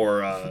 blast 'em.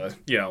 Or,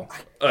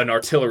 an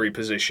artillery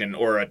position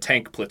or a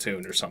tank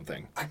platoon or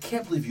something. I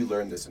can't believe you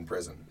learned this in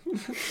prison.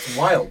 It's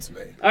wild to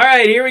me. All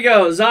right, here we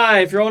go.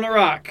 Zai throwing a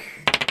rock.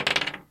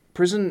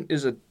 Prison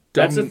is a dumb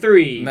That's a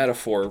 3.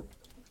 metaphor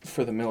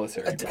for the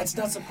military. That's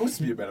not supposed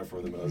to be a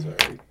metaphor for the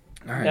military.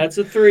 All right. That's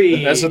a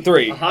 3. That's a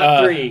 3. A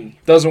hot 3.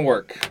 Doesn't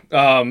work.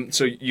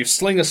 So you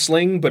sling a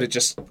sling, but it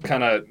just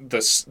kind of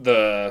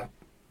the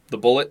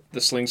bullet, the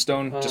sling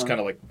stone, just kind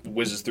of like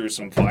whizzes through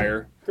some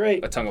fire,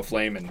 Great. a tongue of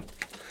flame, and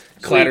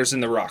clatters in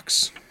the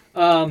rocks.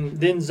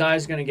 Then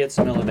Zai's gonna get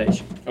some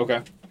elevation.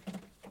 Okay.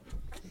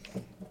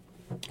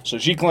 So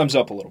she climbs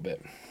up a little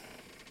bit.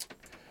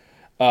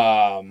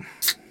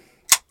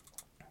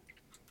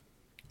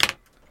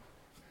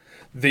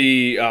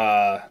 The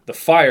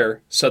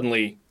fire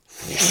suddenly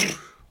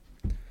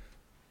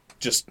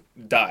just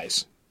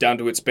dies down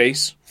to its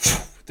base.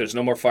 There's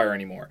no more fire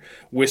anymore.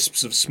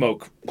 Wisps of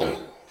smoke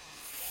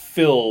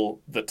fill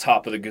the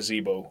top of the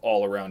gazebo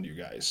all around you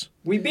guys.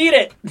 We beat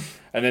it.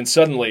 And then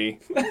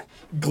suddenly,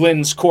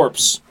 Glenn's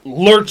corpse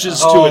lurches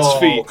to its Oh,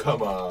 feet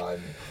come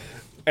on.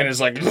 and is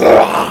like...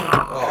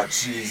 Oh,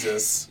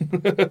 Jesus.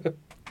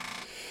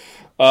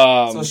 So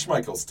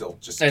Schmeichel's still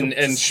just... And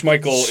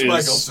Schmeichel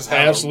Schmeichel's is just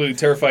having- absolutely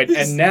terrified.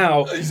 And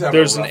now he's having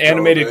there's a an rough go of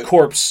animated it.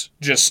 corpse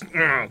just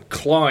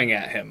clawing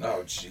at him.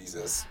 Oh,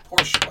 Jesus. Poor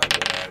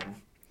Schmeichel,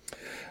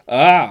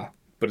 man.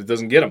 But it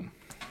doesn't get him.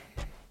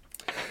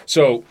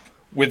 So,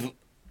 with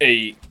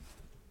a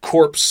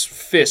corpse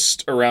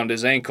fist around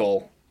his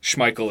ankle,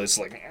 Schmeichel is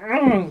like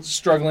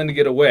struggling to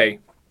get away.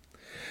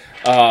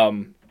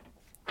 And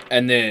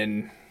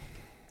then...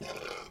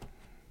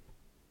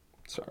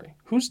 Sorry.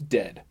 Who's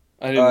dead?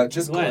 I didn't...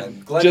 Just Glenn.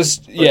 Glenn.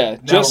 Just- but yeah, now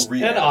just-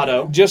 reanimated. And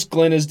Otto. Just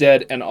Glenn is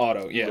dead and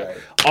Otto, yeah. Right.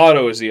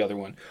 Otto is the other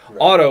one. Right.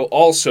 Otto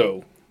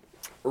also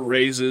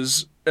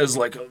raises as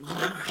like a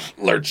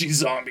lurchy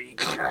zombie.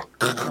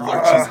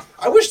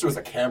 I wish there was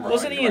a camera.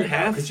 Wasn't on he you in right now,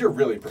 half? because you're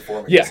really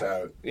performing Yeah. this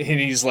out. And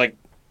he's like,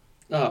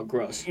 Oh,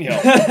 gross. he's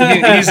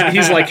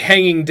like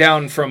hanging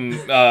from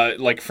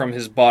from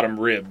his bottom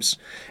ribs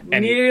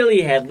and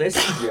Nearly headless.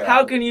 Yeah.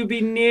 How can you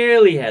be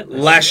nearly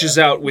headless? lashes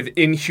out with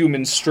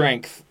inhuman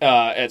strength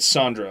at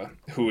Sandra,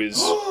 who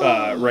is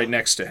right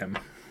next to him.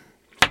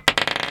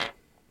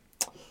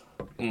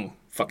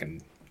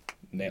 Fucking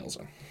nails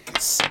him.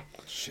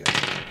 Shit.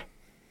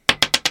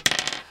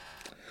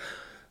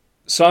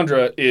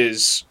 Sandra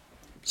is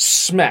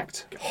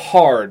smacked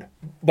hard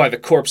by the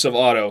corpse of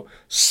Otto,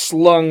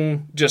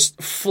 flung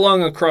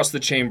across the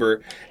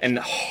chamber, and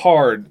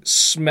hard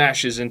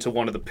smashes into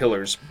one of the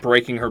pillars,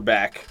 breaking her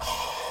back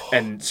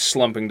and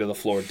slumping to the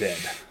floor dead.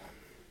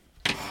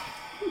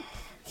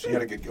 She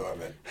had a good go of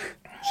it.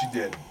 She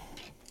did.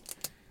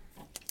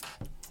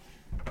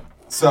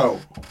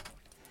 So,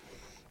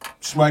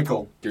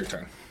 Schmeichel, Your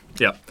turn.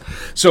 Yeah.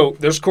 So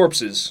there's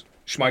corpses.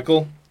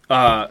 Schmeichel,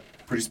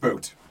 pretty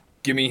spooked.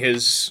 give me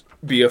his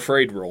be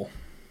afraid roll.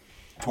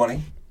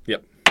 20.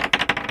 Yep.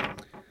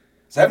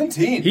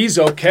 17. He's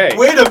okay.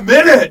 Wait a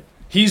minute!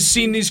 He's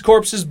seen these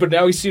corpses, but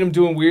now he's seen them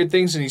doing weird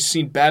things, and he's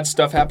seen bad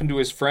stuff happen to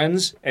his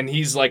friends, and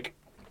he's like,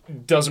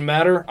 doesn't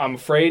matter, I'm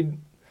afraid.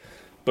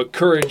 But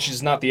courage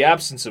is not the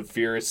absence of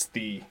fear, it's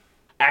the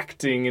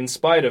acting in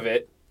spite of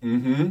it.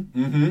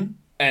 And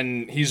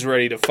he's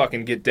ready to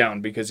fucking get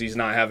down because he's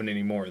not having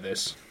any more of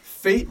this.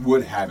 Fate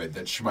would have it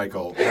that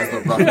Schmeichel has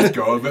the roughest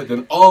go of it,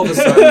 then all of a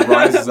sudden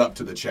rises up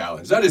to the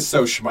challenge. That is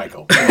so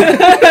Schmeichel.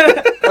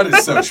 That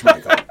is so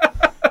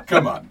Schmeichel.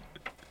 Come on.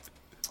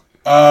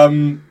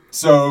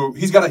 So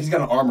he's got an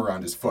arm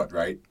around his foot,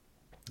 right?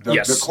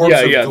 Yes. The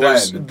corpse of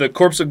There's, Glenn. the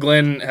corpse of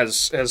Glenn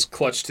has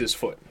clutched his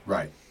foot.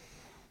 Right.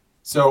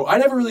 So I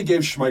never really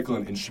gave Schmeichel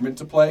an instrument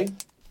to play,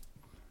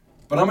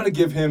 but I'm going to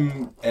give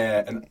him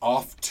an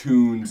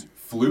off-tuned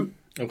flute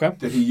Okay.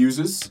 that he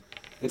uses.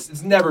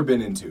 It's never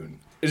been in tune.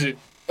 Is it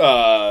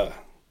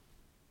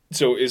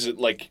so is it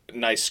like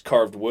nice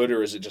carved wood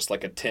or is it just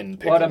like a tin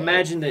pick? Well, I'd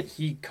imagine that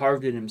he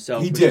carved it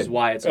himself, He which did. is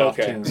why it's off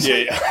Okay. tune.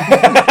 Yeah.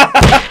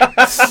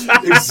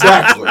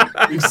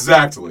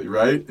 Exactly.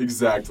 Right.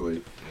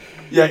 Exactly.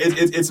 Yeah.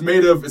 It's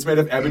made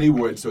of ebony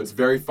wood, so it's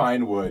very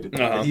fine wood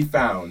that he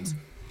found.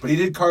 But he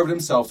did carve it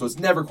himself, so it's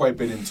never quite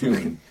been in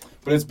tune.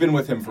 But it's been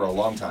with him for a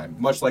long time,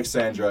 much like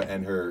Sandra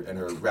and her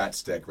rat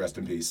stick. Rest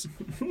in peace.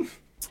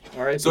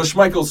 All right. So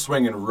Schmeichel's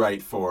swinging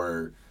right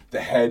for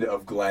the head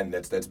of Glenn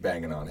that's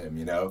banging on him,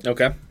 you know?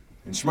 Okay.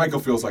 And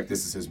Schmeichel feels like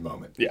this is his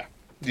moment. Yeah.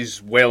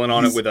 He's wailing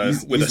on it with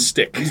a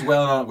stick. He's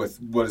wailing on it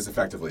with what is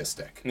effectively a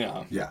stick.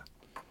 Yeah. Yeah.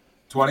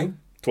 20?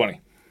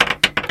 20.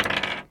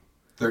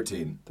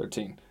 13.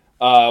 13.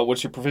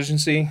 What's your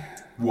proficiency?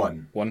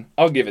 1. 1.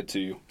 I'll give it to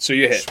you. So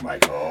you hit.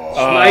 Schmeichel.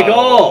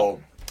 Schmeichel!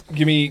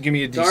 Give me a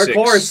D6. Dark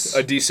horse.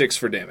 A D6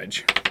 for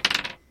damage.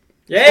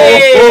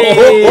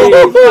 Yay!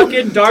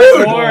 Fucking dark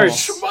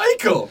horse.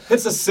 Schmeichel!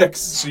 It's a 6.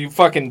 So you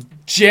fucking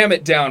jam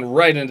it down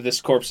right into this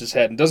corpse's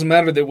head. It doesn't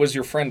matter that it was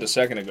your friend a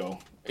second ago.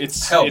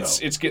 It's Hell no.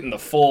 it's getting the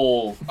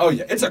full Oh,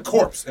 yeah. It's a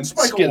corpse. And it's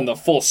getting Schmeichel... the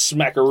full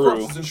smackaroo.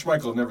 Corpses and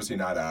Schmeichel have never seen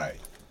eye to eye.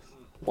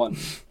 1,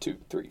 2,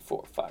 3,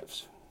 4,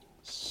 5,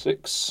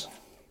 6.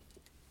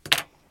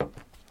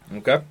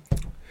 Okay.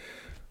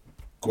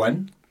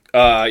 Gwen?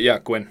 Yeah,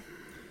 Gwen.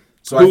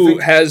 So Who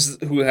has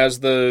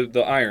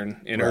the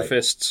iron in her Right.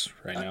 fists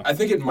right now? I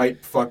think it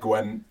might fuck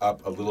Gwen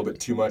up a little bit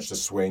too much to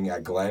swing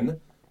at Glenn.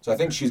 So I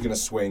think she's going to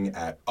swing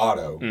at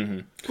Otto.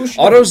 Mm-hmm.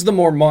 Otto's the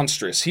more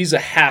monstrous. He's a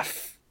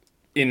half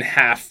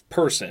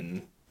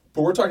person.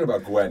 But we're talking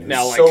about Gwen, who's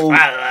Now,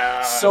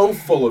 like, so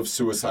full of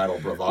suicidal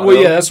bravado. Well,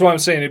 yeah, that's why I'm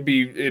saying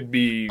it'd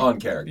be on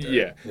character.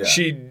 Yeah.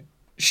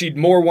 She'd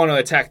more want to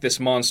attack this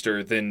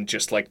monster than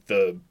just like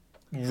the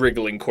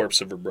wriggling corpse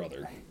of her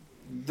brother.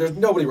 There's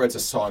nobody writes a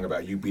song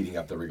about you beating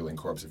up the wriggling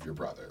corpse of your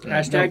brother. Right?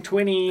 Hashtag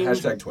twinning.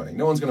 Hashtag twinning.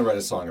 No one's going to write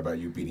a song about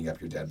you beating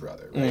up your dead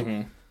brother.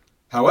 Right?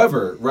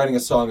 However, writing a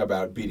song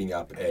about beating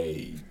up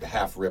a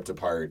half ripped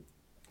apart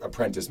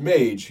apprentice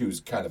mage who's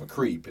kind of a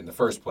creep in the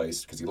first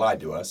place because he lied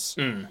to us.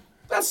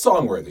 That's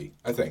song-worthy,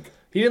 I think.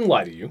 He didn't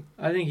lie to you.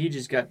 I think he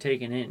just got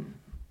taken in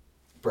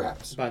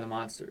Perhaps. by the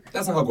monster.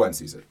 That's not how Gwen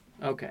sees it.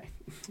 Okay.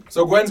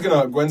 So Gwen's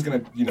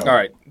gonna, you know. All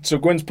right. So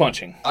Gwen's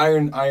punching.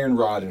 Iron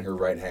rod in her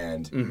right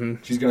hand.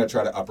 She's gonna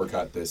try to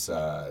uppercut this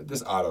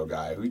Otto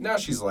guy. Who now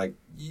she's like,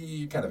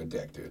 you kind of a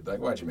dick, dude. Like,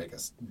 why'd you make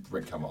us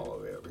come all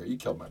the way over here? You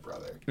killed my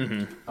brother.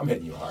 I'm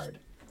hitting you hard.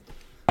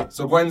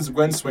 So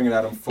Gwen's swinging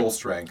at him full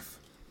strength,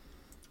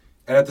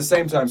 and at the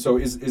same time, so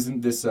isn't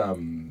this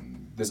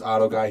this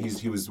Otto guy?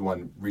 He was the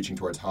one reaching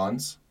towards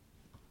Hans.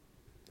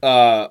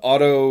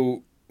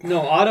 Otto.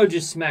 No, Otto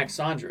just smacked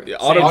Sandra. Yeah,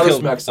 Otto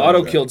Killed, smacked Sandra.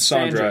 Otto killed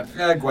Sandra.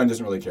 Gwen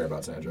doesn't really care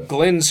about Sandra.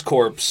 Glenn's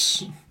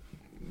corpse.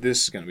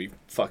 This is gonna be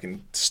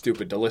fucking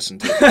stupid to listen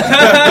to.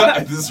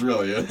 This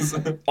really is.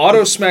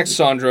 Otto smacked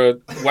Sandra,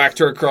 whacked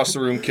her across the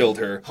room, killed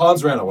her.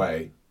 Hans ran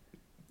away.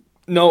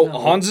 No,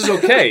 Hans is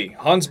okay.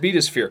 Hans beat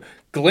his fear.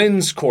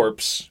 Glenn's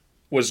corpse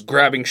was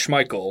grabbing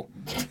Schmeichel,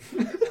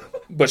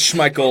 but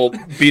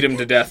Schmeichel beat him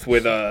to death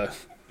with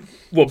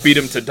beat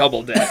him to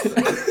double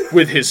death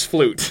with his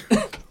flute.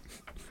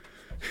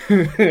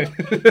 Recovery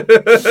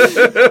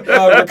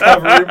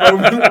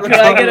moment. Can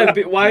I get a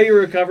bit? While you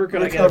recover,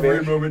 can I get a Recovery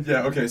beer? moment.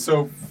 Yeah. Okay.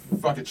 So,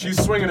 fuck it.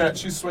 She's swinging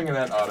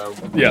at Otto.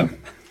 Yeah.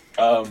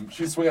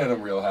 She's swinging at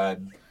him real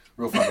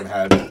fucking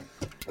hard.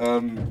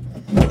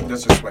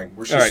 Let's just swing.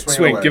 We're just All right,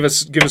 swing. away. Give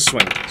us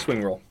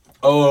swing roll.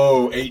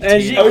 Oh, 18.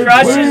 And she on the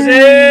crushes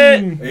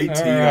Gwen. it.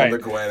 18 All on right. the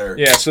Gwenner.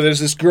 Yeah, so there's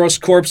this gross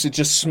corpse. It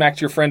just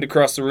smacked your friend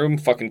across the room,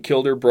 fucking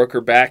killed her, broke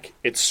her back.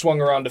 It swung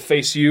around to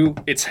face you.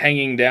 It's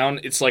hanging down.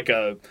 It's like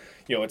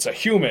it's a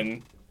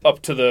human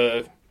up to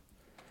the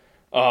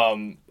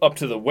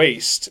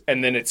waist,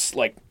 and then it's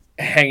like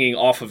hanging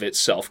off of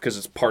itself because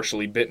it's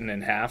partially bitten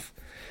in half,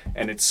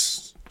 and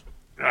it's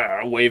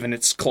waving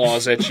its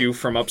claws at you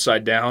from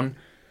upside down.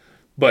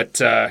 But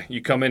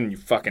you come in and you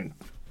fucking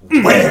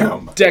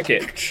Wham! deck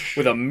it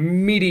with a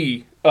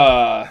meaty,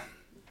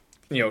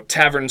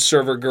 tavern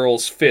server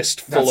girl's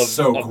fist full That's of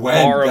so a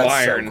Gwen. bar of That's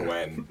iron. so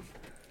Gwen.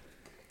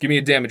 Give me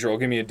a damage roll.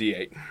 Give me a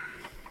D8.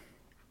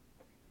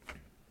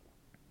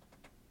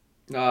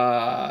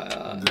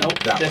 Nope.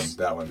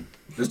 That one.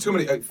 There's too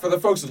many. For the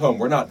folks at home,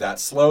 we're not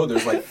that slow.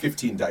 There's like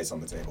 15 dice on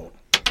the table.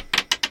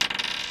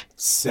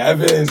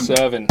 7.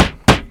 7.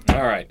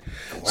 All right.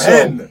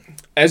 Gwen. So,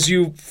 as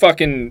you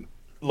fucking,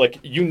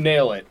 you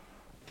nail it.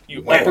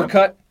 You Wham.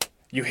 uppercut.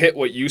 You hit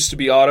what used to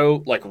be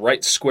Otto,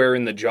 right square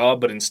in the jaw,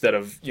 but instead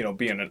of,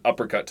 being an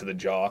uppercut to the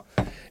jaw,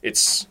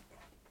 it's,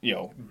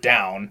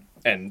 down,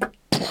 and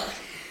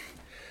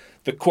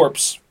the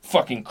corpse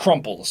fucking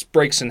crumples,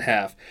 breaks in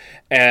half,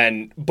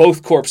 and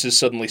both corpses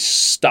suddenly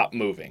stop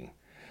moving.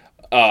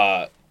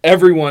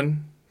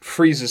 Everyone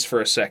freezes for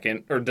a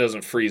second, or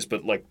doesn't freeze,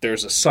 but like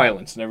there's a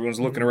silence and everyone's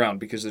looking around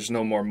because there's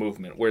no more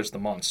movement. Where's the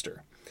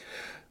monster?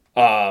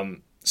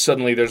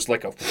 Suddenly there's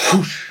like a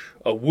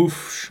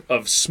whoosh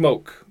of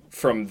smoke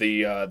from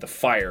the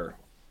fire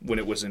when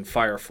it was in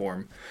fire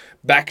form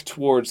back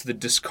towards the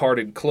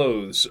discarded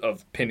clothes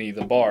of Penny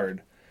the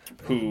Bard,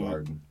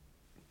 who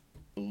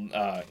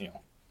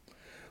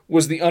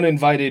was the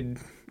uninvited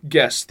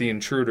guest, the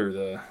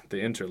intruder,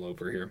 the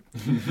interloper here.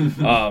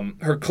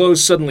 Her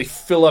clothes suddenly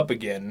fill up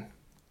again,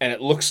 and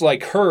it looks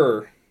like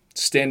her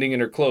standing in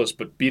her clothes,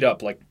 but beat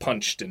up, like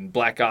punched and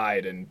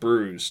black-eyed and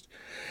bruised.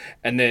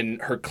 And then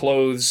her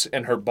clothes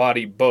and her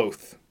body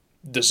both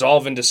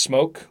dissolve into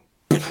smoke,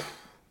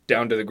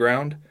 down to the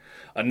ground.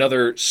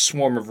 Another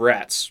swarm of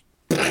rats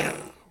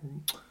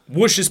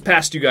whooshes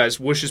past you guys,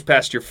 whooshes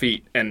past your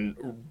feet,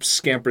 and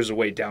scampers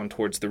away down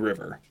towards the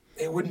river.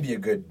 It wouldn't be a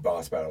good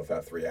boss battle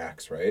without 3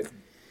 acts, right?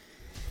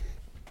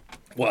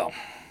 Well,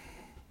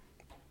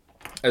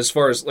 as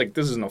far as, like,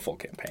 this isn't a full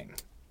campaign.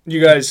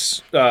 You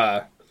guys,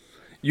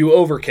 you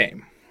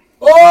overcame.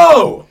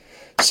 Oh!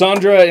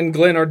 Sandra and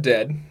Glenn are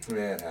dead.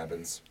 Yeah, it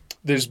happens.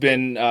 There's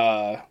been,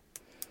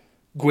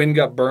 Gwyn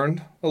got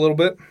burned a little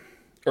bit.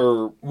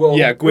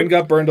 Gwyn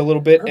got burned a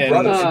little bit,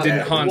 and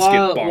didn't Hans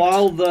get bonked?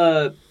 While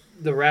the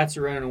rats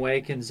are running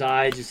away, can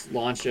Zai just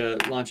launch a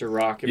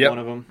rock at one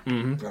of them?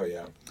 Mm-hmm. Oh,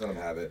 yeah. Let him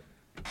have it.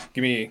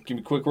 Give me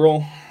a quick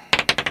roll.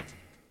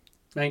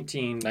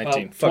 19.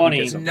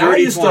 20. Now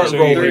you start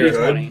rolling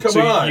good.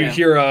 Come on. You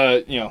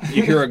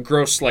hear a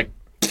gross, like,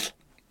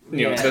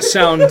 the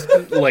sound,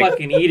 like,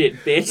 fucking eat it,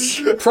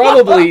 bitch.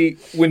 Probably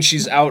when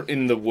she's out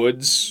in the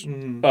woods,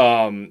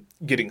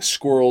 getting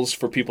squirrels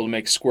for people to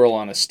make squirrel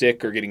on a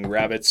stick, or getting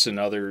rabbits and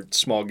other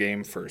small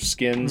game for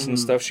skins and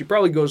stuff. She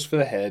probably goes for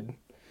the head.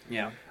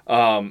 Yeah.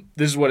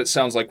 This is what it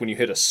sounds like when you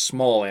hit a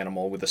small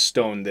animal with a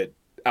stone that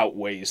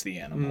outweighs the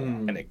animal,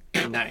 and it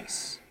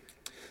nice.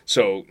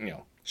 So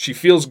she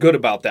feels good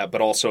about that,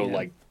 but also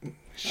like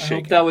shaking. I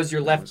hope that was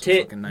your left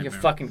tit, you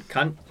fucking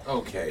cunt.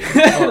 Okay.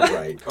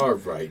 All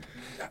right.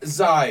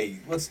 Zai,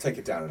 let's take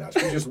it down a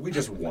notch. We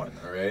just won,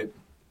 all right?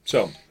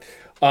 So,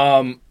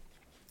 an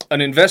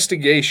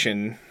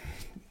investigation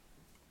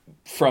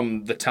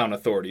from the town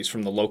authorities,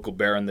 from the local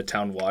baron, the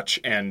town watch,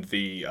 and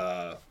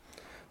the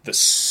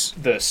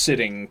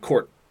sitting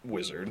court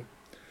wizard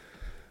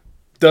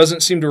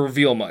doesn't seem to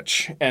reveal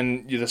much.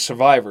 And the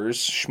survivors,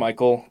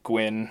 Schmeichel,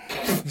 Gwyn,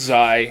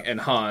 Zai,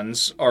 and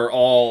Hans, are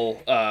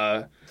all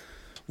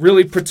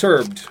really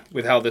perturbed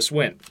with how this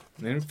went.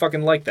 They didn't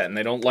fucking like that, and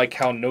they don't like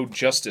how no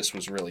justice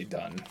was really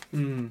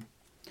done.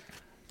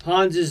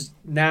 Hans is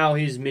now,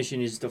 his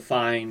mission is to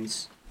find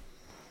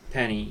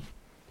Penny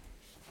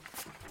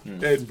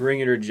and bring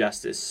her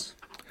justice.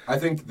 I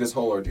think this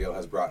whole ordeal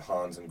has brought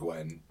Hans and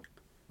Gwen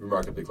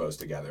remarkably close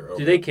together.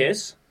 Do they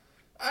kiss?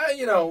 I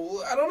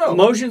don't know.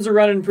 Emotions are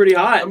running pretty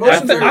hot.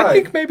 I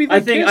think maybe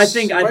they kiss.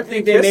 I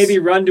think they maybe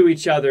run to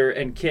each other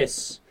and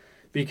kiss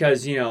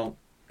because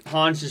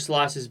Hans just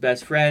lost his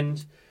best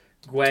friend,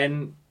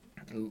 Gwen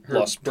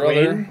lost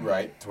brother, twin,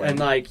 right? Twin. And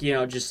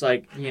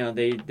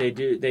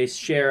they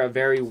share a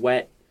very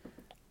wet,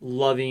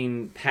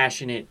 loving,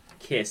 passionate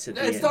kiss at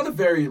the end. It's not a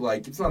very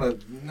it's not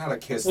a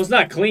kiss. Well, it's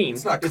not clean.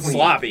 It's not clean. It's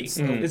sloppy.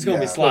 It's gonna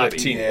be sloppy.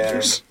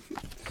 Teenagers.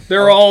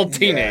 They're all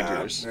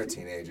teenagers. They're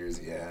teenagers,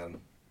 yeah.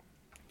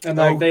 And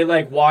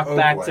they walk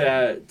back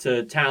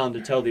to town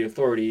to tell the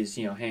authorities,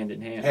 hand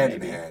in hand. Hand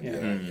in hand,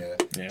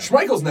 yeah.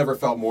 Schmeichel's never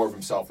felt more of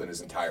himself in his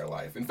entire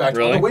life. In fact,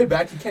 on the way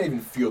back, he can't even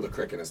feel the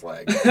crick in his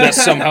leg. That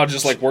somehow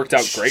just worked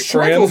out great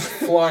for him. Schmeichel's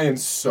flying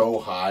so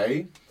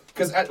high.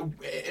 Because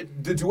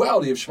the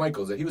duality of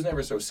Schmeichel is that he was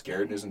never so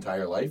scared in his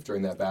entire life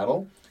during that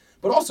battle.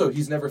 But also,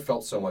 he's never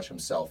felt so much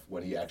himself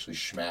when he actually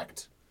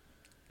schmacked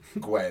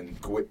Glenn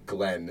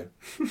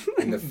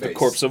in the face. The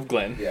corpse of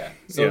Glenn. Yeah.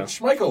 So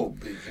Schmeichel,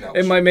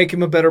 it might make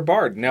him a better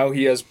bard. Now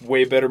he has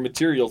way better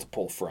material to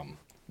pull from.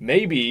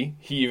 Maybe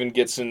he even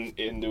gets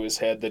into his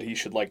head that he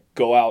should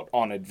go out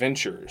on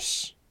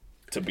adventures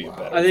to be a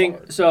better I think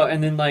bard. so.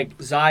 And then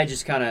Zai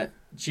just kind of,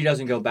 she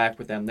doesn't go back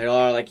with them. They're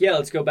all like, yeah,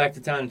 let's go back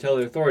to town and tell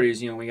the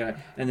authorities. We gotta.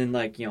 And then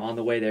on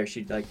the way there,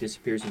 she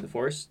disappears in the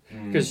forest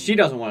because she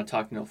doesn't want to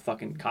talk to no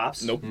fucking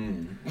cops. Nope.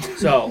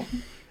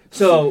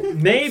 So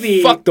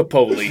maybe fuck the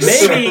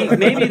police.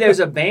 Maybe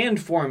there's a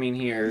band forming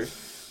here.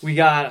 We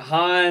got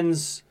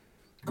Hans,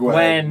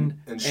 Gwen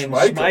and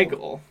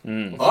Schmeichel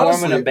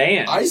forming a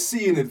band. I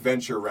see an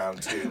adventure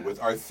round 2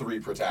 with our 3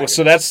 protagonists. Well,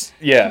 so that's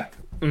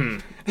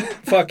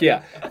fuck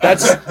yeah.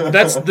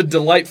 That's the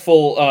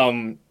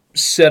delightful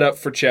setup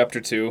for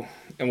chapter 2,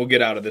 and we'll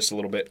get out of this a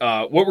little bit.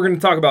 What we're going to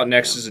talk about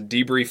next is a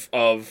debrief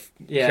of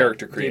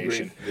character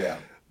creation. Debrief. Yeah.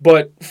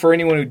 But for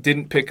anyone who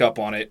didn't pick up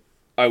on it,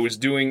 I was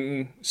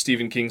doing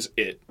Stephen King's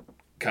It,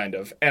 kind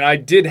of. And I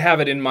did have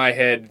it in my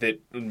head that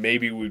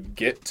maybe we'd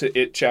get to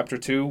It Chapter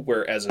 2,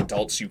 where as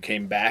adults you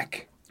came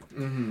back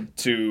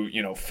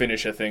to,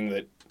 finish a thing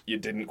that you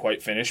didn't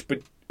quite finish.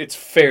 But it's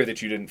fair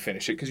that you didn't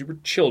finish it because you were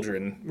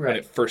children when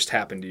it first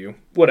happened to you.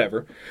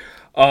 Whatever.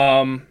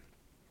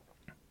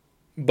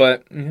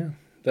 But, yeah,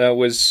 that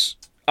was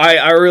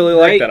I really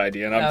like Right? that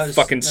idea, and I'm That's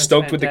fucking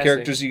stoked with the fantastic.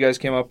 characters you guys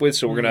came up with.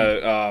 So we're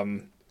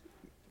gonna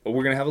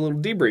have a little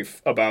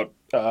debrief about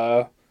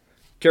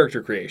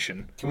character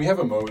creation. Can we have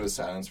a moment of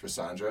silence for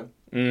Sandra,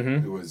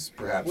 who was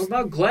perhaps... What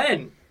about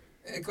Glenn?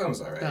 Glenn was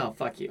all right. Oh,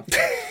 fuck you.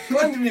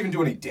 Glenn didn't even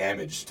do any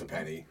damage to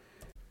Penny.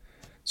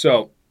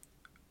 So,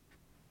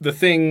 the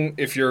thing,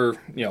 if you're,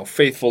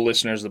 faithful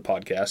listeners of the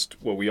podcast,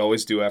 what we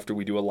always do after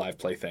we do a live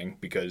play thing,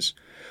 because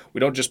we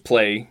don't just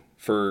play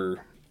for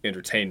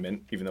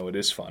entertainment, even though it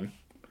is fun.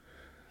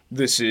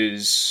 This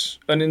is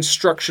an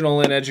instructional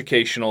and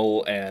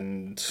educational,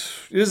 and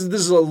this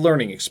is a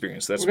learning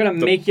experience. That's We're gonna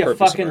the make you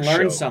purpose of fucking our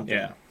learn show. something.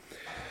 Yeah.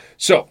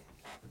 So,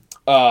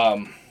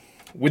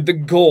 with the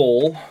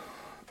goal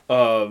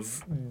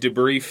of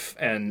debrief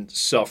and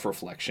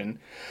self-reflection,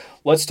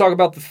 let's talk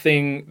about the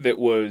thing that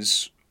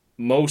was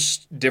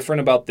most different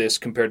about this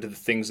compared to the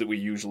things that we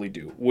usually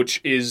do, which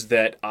is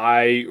that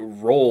I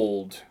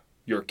rolled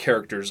your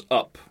characters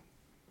up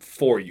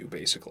for you,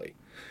 basically.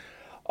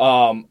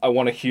 I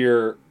want to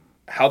hear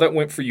how that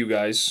went for you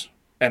guys,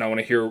 and I want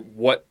to hear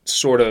what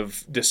sort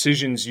of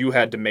decisions you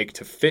had to make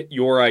to fit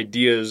your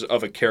ideas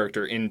of a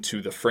character into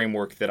the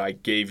framework that I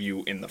gave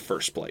you in the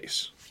first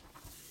place.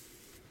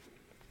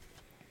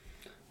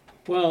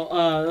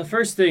 Well, the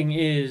first thing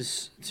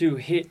is to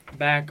hit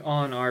back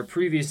on our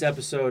previous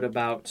episode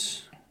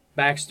about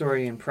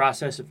backstory and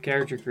process of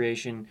character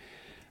creation.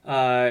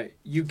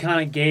 You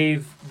kind of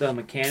gave the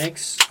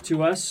mechanics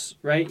to us,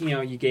 right?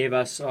 You gave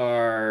us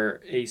our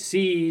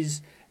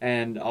ACs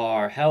and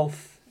our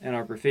health and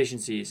our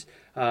proficiencies.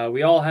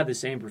 We all had the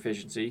same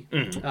proficiency.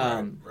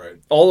 Right.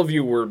 All of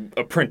you were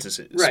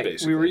apprentices, Right,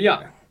 basically. we were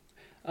young.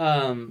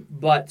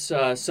 But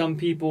some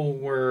people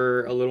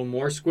were a little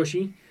more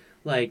squishy,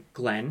 like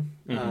Glenn,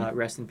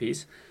 rest in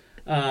peace,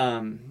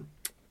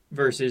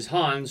 versus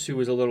Hans, who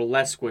was a little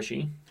less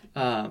squishy.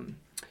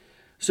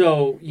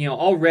 So,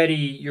 already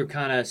you're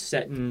kind of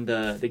setting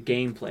the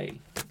gameplay,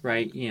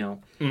 right?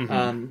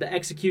 The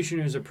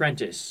executioner's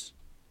apprentice,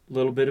 a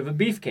little bit of a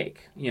beefcake,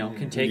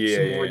 can take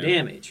some more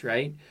damage,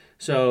 right?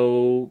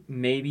 So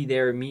maybe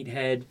they're a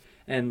meathead,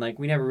 and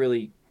we never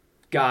really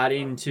got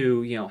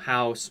into,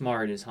 how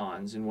smart is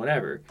Hans and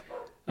whatever.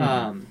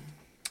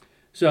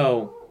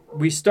 So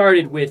we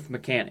started with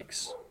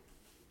mechanics,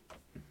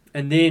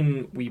 and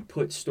then we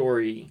put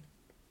story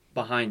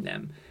behind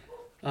them.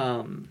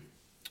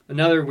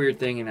 Another weird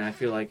thing, and I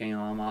feel like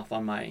I'm off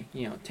on my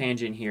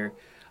tangent here,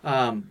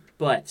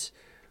 but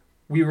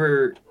we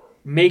were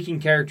making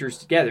characters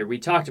together. We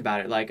talked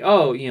about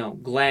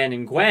it, Glenn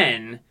and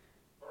Gwen,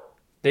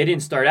 they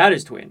didn't start out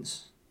as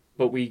twins,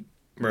 but we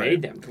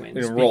made them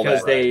twins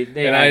because they and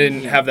had, I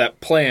didn't have that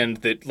planned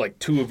that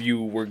two of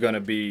you were going to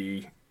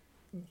be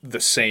the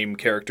same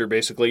character,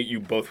 basically.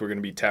 You both were going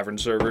to be tavern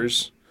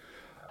servers.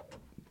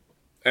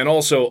 And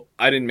also,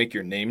 I didn't make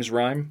your names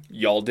rhyme.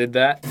 Y'all did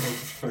that.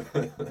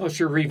 Oh,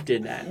 Sharif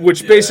did that.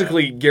 Which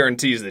basically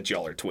guarantees that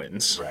y'all are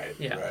twins. Right.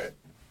 Yeah. Right.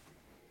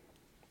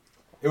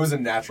 It was a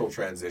natural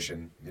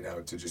transition,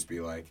 to just be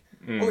like,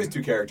 well, these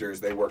two characters,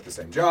 they work the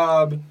same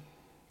job.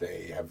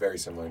 They have very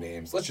similar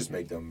names. Let's just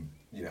make them,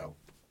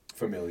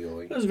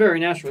 familially It was very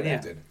natural,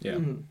 connected. Yeah.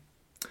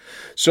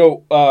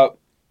 So,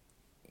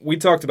 we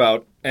talked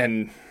about,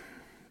 and,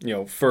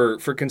 for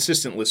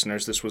consistent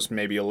listeners, this was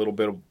maybe a little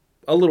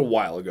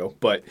while ago,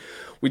 but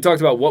we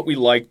talked about what we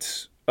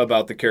liked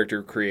about the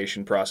character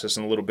creation process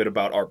and a little bit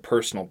about our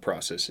personal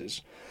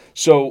processes.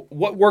 So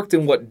what worked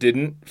and what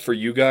didn't for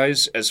you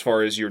guys as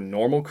far as your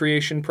normal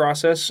creation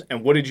process,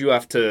 and what did you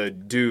have to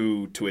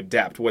do to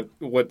adapt? What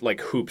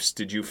hoops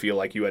did you feel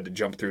like you had to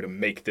jump through to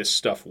make this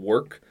stuff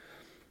work?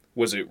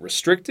 Was it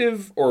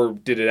restrictive, or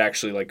did it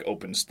actually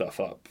open stuff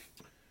up?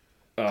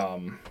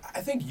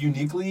 I think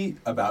uniquely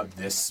about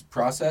this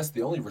process,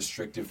 the only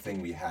restrictive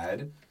thing we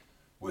had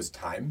was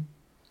time.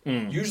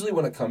 Usually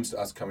when it comes to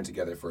us coming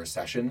together for a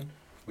session,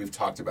 we've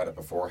talked about it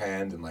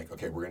beforehand and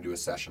okay, we're going to do a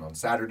session on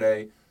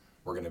Saturday.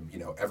 We're going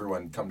to,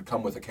 everyone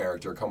come with a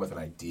character, come with an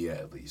idea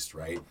at least,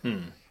 right?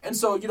 And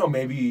so,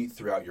 maybe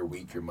throughout your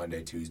week, your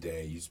Monday,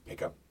 Tuesday, you just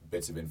pick up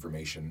bits of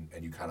information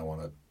and you kind of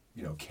want to,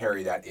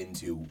 carry that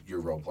into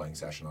your role-playing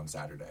session on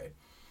Saturday.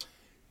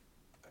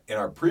 In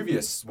our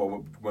previous,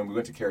 when we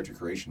went to character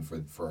creation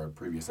for our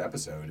previous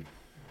episode,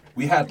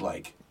 we had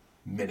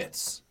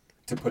minutes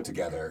to put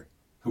together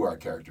who our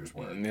characters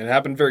were. And it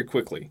happened very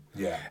quickly.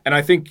 Yeah. And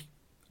I think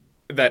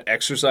that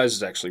exercise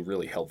is actually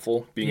really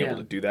helpful. Being able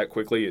to do that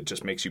quickly, it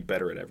just makes you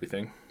better at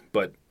everything.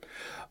 But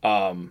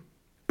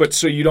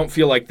so you don't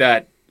feel like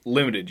that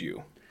limited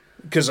you.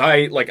 Because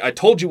I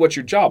told you what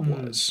your job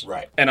was.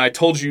 Right. And I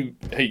told you,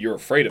 hey, you're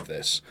afraid of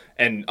this.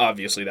 And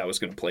obviously that was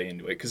going to play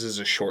into it because this is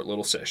a short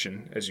little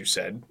session, as you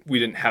said. We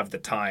didn't have the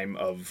time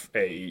of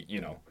a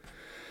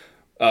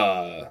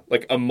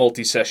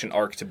multi-session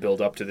arc to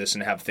build up to this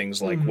and have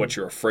things like what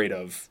you're afraid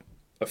of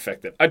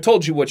affect it. I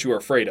told you what you were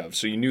afraid of,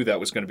 so you knew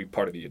that was going to be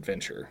part of the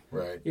adventure.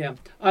 Right. Yeah.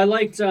 I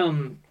liked,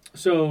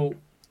 so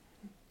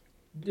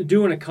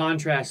doing a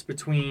contrast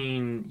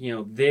between,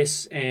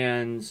 this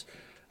and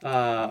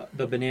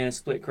the banana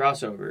split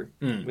crossover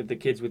with the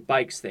kids with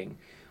bikes thing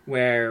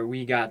where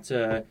we got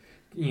to,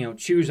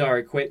 choose our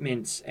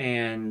equipment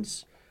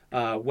and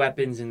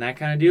weapons and that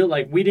kind of deal.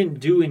 Like, we didn't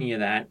do any of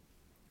that.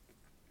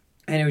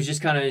 And it was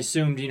just kind of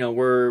assumed,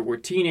 we're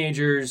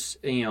teenagers,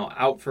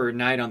 out for a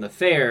night on the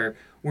fair.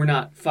 We're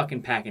not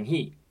fucking packing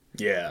heat.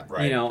 Yeah.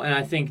 Right. And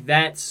I think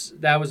that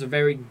was a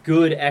very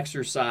good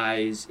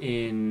exercise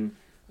in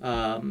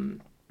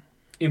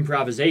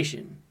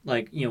improvisation.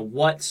 Like,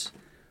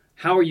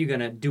 how are you going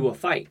to do a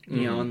fight?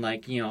 And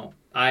like,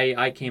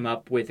 I came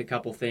up with a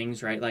couple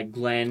things, right? Like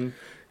Glenn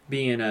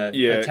being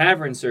a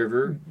tavern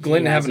server.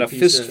 Glenn having a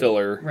fist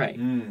filler. Right.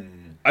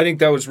 I think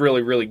that was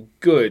really, really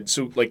good.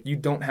 So, like, you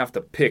don't have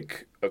to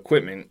pick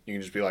equipment. You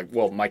can just be like,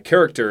 well, my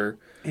character...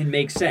 It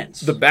makes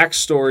sense. The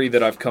backstory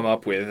that I've come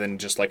up with and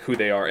just, like, who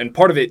they are. And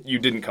part of it you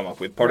didn't come up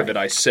with. Part of it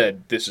I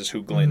said, this is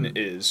who Glenn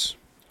is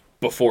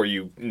before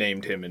you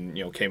named him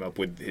and, came up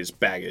with his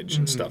baggage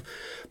and stuff.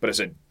 But I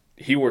said,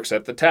 he works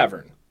at the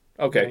tavern.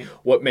 Okay, Right.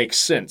 What makes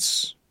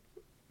sense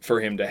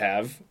for him to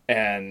have?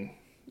 And...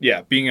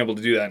 yeah, being able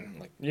to do that, I'm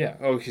like, yeah,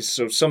 okay,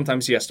 so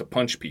sometimes he has to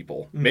punch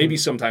people. Maybe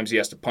sometimes he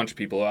has to punch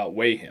people who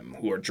outweigh him,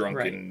 who are drunk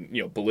Right.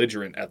 and,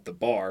 belligerent at the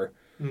bar.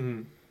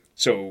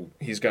 So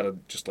he's got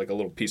just like a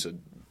little piece of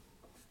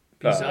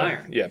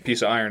iron. Yeah,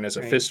 piece of iron as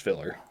a fist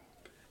filler.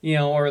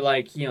 Or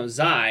like,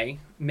 Zai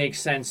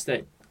makes sense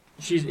that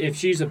if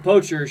she's a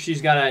poacher,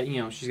 she's gotta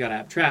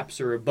have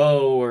traps or a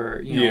bow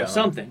or,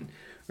 something.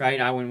 Right?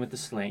 I went with the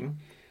sling.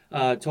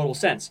 Total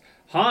sense.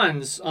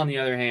 Hans, on the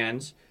other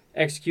hand,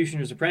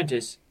 Executioner's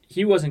Apprentice,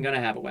 he wasn't going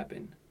to have a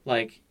weapon.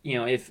 Like,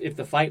 if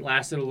the fight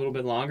lasted a little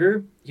bit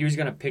longer, he was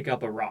going to pick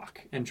up a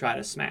rock and try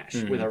to smash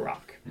with a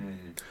rock.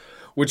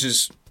 Which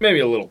is maybe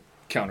a little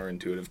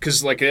counterintuitive.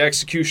 Because, like, the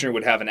Executioner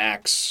would have an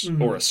axe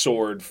or a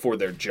sword for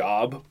their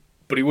job,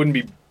 but he wouldn't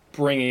be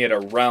bringing it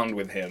around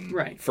with him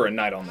for a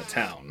night on the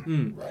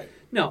town. Right.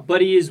 No,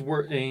 but he is,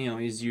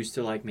 he's used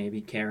to, like,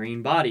 maybe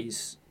carrying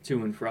bodies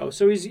to and fro.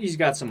 So he's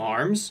got some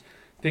arms.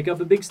 Pick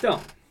up a big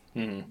stone.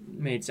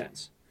 Made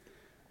sense.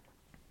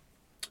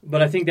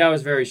 But I think that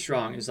was very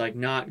strong, is like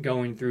not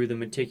going through the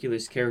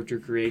meticulous character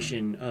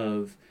creation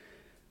of,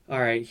 all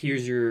right,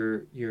 here's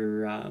your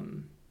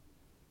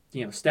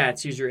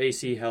stats, here's your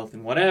AC, health,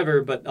 and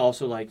whatever, but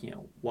also like,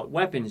 what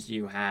weapons do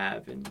you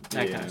have and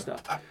that kind of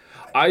stuff.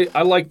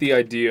 I like the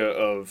idea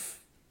of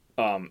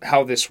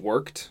how this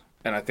worked,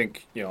 and I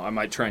think, I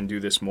might try and do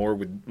this more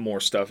with more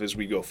stuff as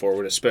we go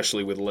forward,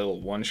 especially with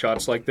little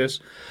one-shots like this.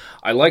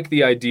 I like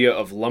the idea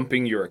of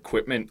lumping your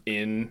equipment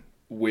in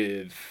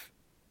with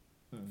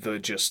the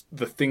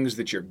things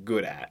that you're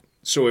good at.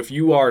 So if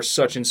you are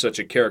such and such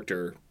a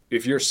character,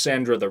 if you're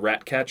Sandra the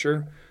rat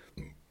catcher,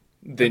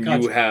 then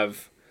you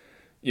have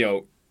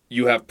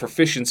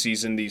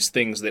proficiencies in these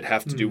things that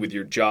have to do with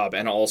your job,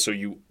 and also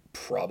you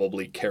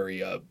probably carry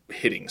a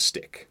hitting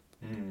stick.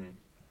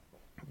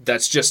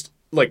 That's just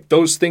like,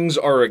 those things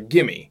are a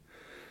gimme.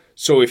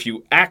 So if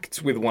you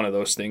act with one of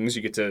those things,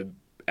 you get to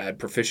add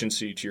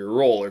proficiency to your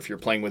roll. Or if you're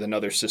playing with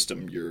another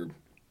system,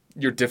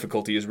 your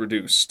difficulty is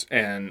reduced,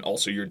 and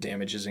also your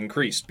damage is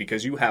increased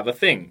because you have a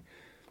thing.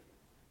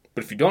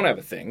 But if you don't have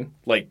a thing,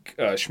 like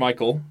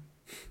Schmeichel,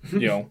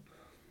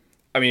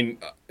 I mean,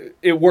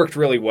 it worked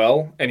really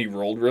well, and he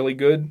rolled really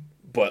good,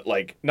 but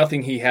like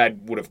nothing he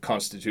had would have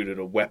constituted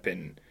a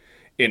weapon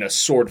in a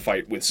sword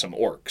fight with some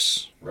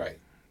orcs. Right.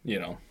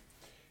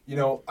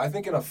 I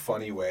think in a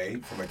funny way,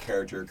 from a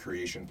character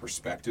creation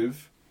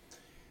perspective,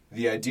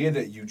 the idea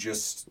that you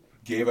just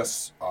gave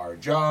us our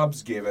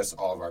jobs, gave us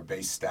all of our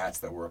base stats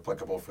that were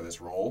applicable for this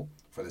role,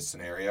 for this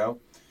scenario,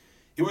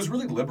 it was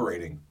really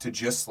liberating to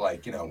just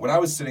like, when I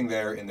was sitting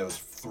there in those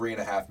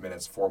 3.5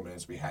 minutes, 4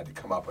 minutes we had to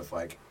come up with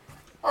like,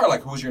 all right,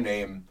 like, who's your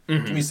name?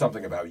 Give me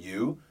something about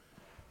you.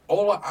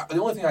 The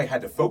only thing I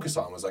had to focus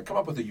on was like, come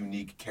up with a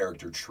unique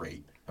character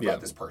trait about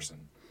this person.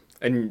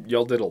 And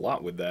y'all did a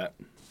lot with that.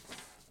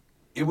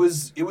 It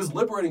was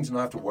liberating to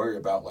not have to worry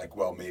about like,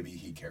 well, maybe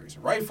he carries a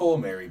rifle,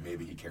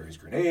 maybe he carries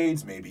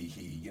grenades, maybe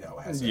he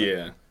has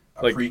a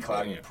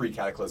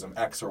pre-cataclysm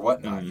X or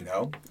whatnot.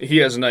 He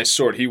has a nice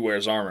sword. He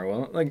wears armor.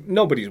 Well, like,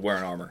 nobody's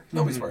wearing armor.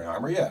 Nobody's wearing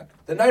armor. Yeah,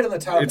 the night on the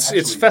town.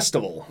 It's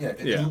festival. Yeah,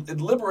 it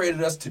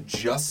liberated us to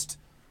just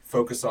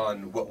focus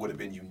on what would have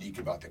been unique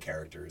about the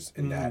characters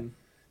in that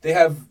they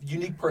have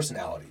unique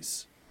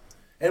personalities.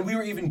 And we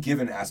were even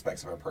given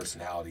aspects of our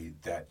personality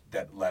that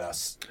let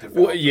us develop.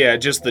 Well, yeah,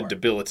 just the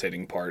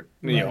debilitating part.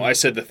 Right. I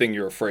said the thing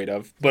you're afraid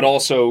of, but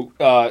also,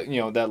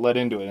 that led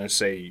into it. And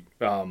say,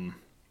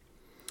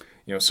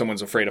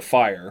 someone's afraid of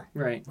fire.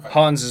 Right.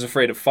 Hans is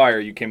afraid of fire.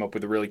 You came up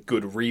with a really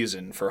good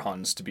reason for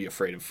Hans to be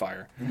afraid of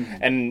fire.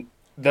 And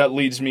that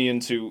leads me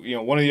into,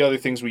 one of the other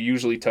things we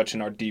usually touch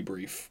in our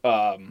debrief.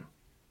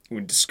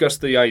 We discuss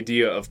the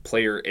idea of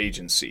player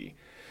agency.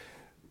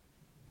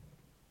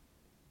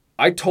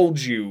 I told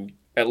you,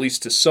 at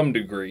least to some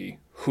degree,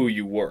 who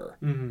you were.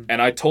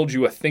 And I told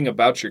you a thing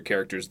about your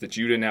characters that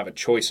you didn't have a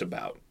choice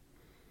about.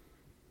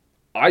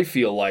 I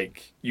feel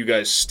like you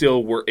guys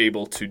still were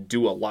able to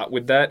do a lot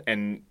with that,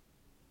 and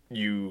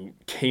you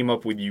came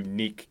up with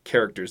unique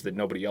characters that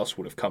nobody else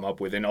would have come up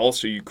with, and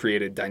also you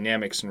created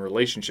dynamics and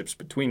relationships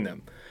between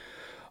them.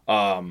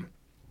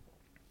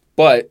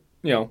 But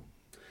you know,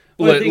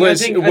 what do you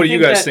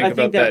guys think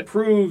about that? That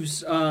proves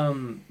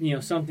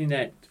something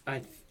that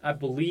I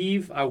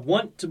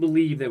want to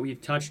believe that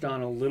we've touched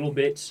on a little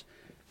bit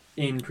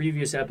in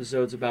previous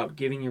episodes about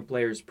giving your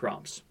players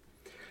prompts.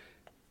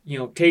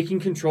 Taking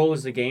control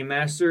as the game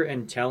master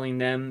and telling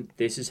them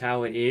this is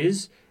how it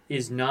is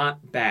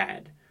not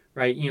bad,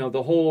 right?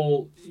 The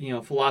whole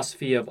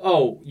philosophy of,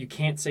 you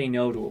can't say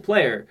no to a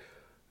player.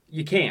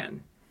 You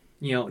can,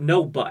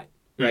 no but,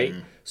 right?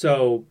 Mm-hmm.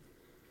 So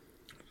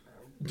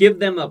give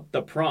them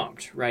the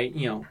prompt, right?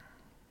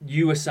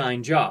 You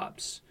assign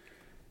jobs.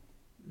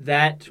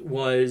 That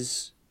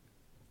was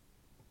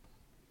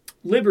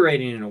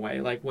liberating in a way,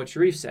 like what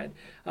Sharif said.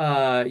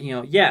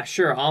 Yeah,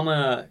 sure, I'm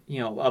a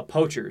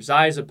poacher.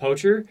 Zai's a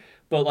poacher,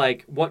 but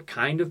like what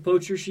kind of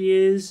poacher she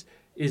is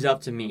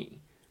up to me.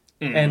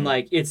 Mm-hmm. And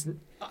like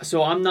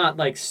so I'm not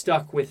like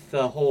stuck with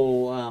the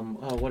whole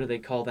what do they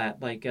call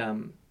that? Like I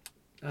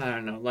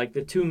don't know, like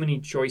the too many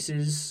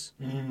choices.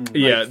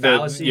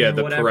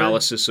 The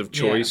paralysis of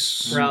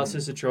choice. Yeah,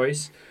 paralysis of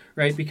choice,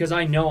 right? Because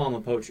I know I'm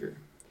a poacher.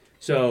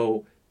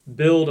 So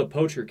build a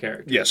poacher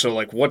character. Yeah, so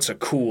like what's a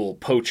cool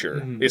poacher?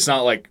 Mm-hmm. It's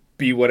not like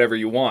be whatever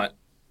you want.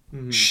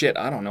 Mm-hmm. Shit,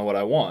 I don't know what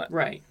I want.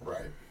 Right.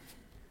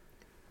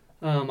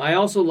 I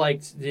also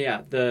liked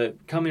the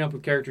coming up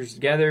with characters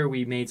together.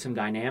 We made some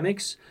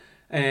dynamics,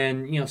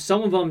 and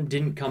some of them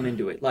didn't come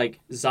into it.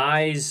 Like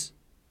Zai's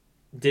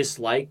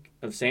dislike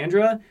of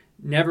Sandra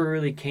never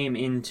really came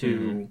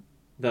into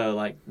the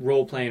like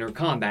role playing or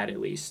combat, at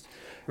least,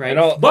 right? And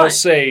I'll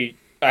say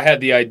I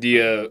had the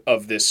idea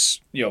of this,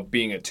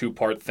 being a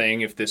 2-part thing.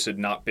 If this had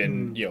not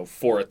been,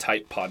 for a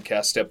tight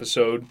podcast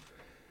episode,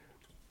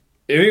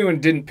 if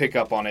anyone didn't pick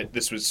up on it,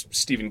 this was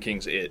Stephen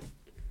King's It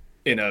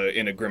in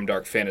a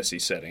grimdark fantasy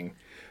setting.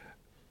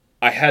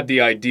 I had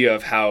the idea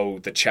of how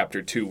the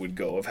chapter 2 would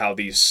go, of how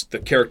the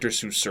characters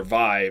who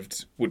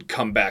survived would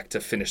come back to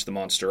finish the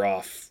monster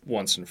off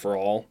once and for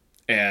all,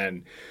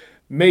 and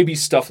maybe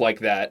stuff like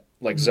that,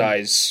 like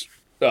Zai's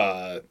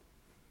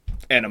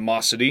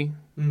animosity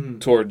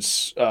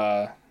towards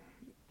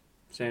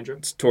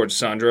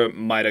Sandra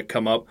might have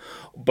come up,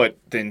 but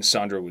then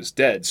Sandra was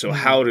dead. So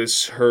how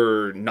does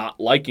her not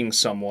liking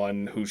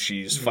someone who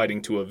she's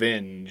fighting to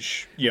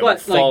avenge,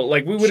 fall?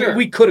 Like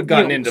we could have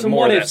gotten into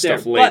more of that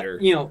stuff later.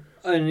 But,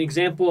 an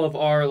example of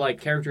our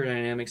like character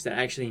dynamics that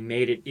actually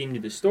made it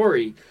into the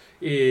story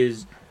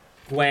is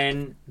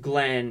Gwen,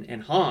 Glenn,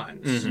 and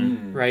Hans,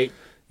 right?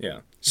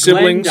 Yeah.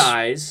 Glenn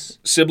dies.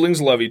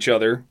 Siblings love each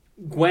other.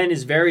 Gwen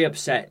is very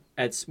upset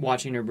at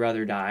watching her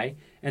brother die.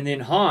 And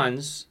then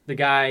Hans, the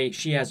guy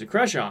she has a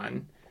crush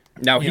on,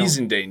 now he's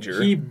in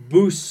danger. He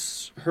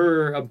boosts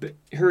her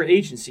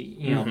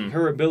agency,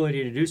 her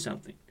ability to do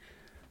something.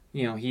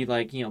 He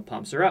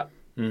pumps her up.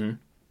 Mm-hmm.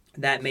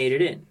 That made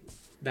it in.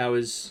 That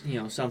was,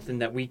 something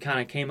that we kind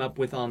of came up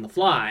with on the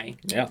fly.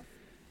 Yeah.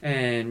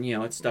 And,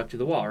 it stuck to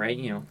the wall, right?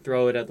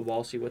 Throw it at the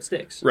wall, see what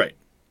sticks. Right.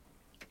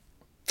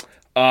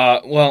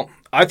 Well,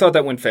 I thought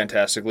that went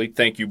fantastically.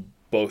 Thank you,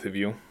 both of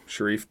you,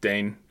 Sharif,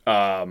 Dane.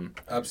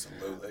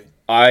 Absolutely.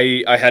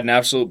 I had an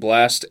absolute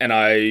blast, and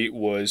I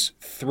was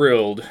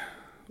thrilled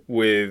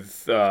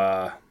with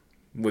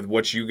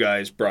what you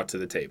guys brought to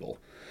the table.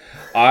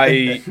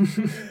 I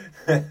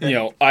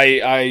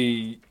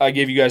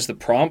gave you guys the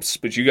prompts,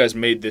 but you guys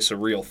made this a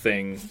real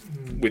thing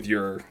with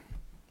your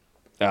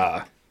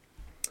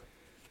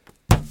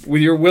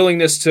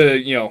willingness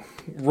to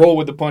roll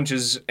with the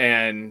punches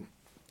and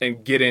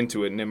get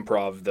into it and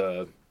improv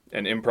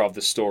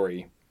the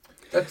story.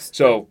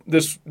 So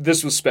this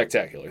was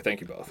spectacular.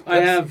 Thank you both.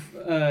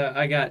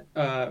 I got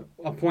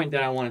a point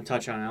that I want to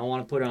touch on. I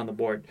want to put it on the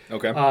board.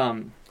 Okay.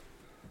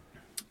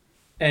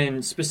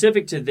 And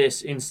specific to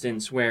this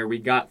instance where we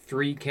got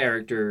 3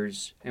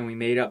 characters and we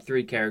made up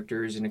 3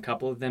 characters and a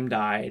couple of them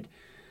died,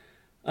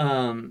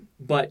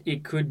 but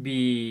it could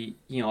be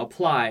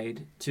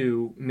applied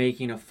to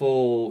making a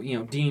full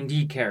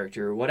D&D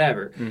character or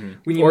whatever. Mm-hmm.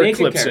 When you or make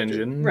Eclipse a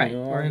character, engine, right?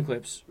 Or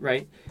Eclipse,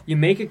 right? You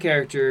make a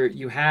character,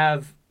 you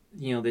have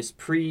this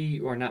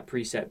not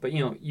preset, but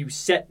you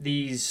set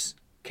these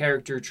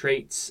character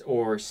traits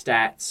or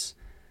stats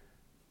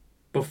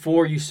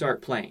before you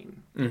start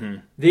playing. Mm-hmm.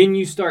 Then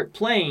you start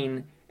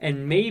playing,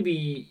 and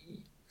maybe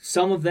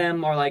some of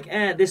them are like,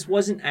 this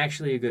wasn't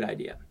actually a good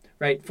idea,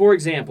 right? For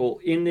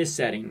example, in this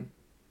setting,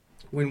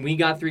 when we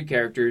got 3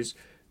 characters,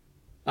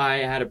 I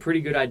had a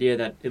pretty good idea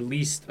that at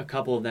least a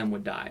couple of them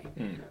would die,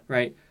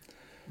 right?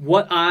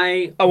 What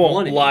I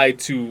won't lie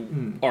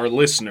to our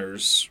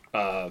listeners.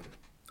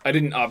 I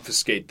didn't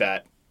obfuscate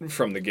that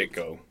from the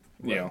get-go.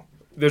 Right.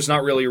 There's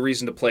not really a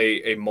reason to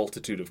play a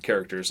multitude of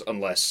characters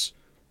unless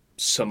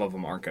some of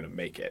them aren't going to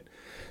make it.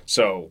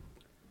 So,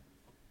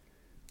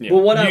 you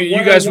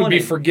guys would be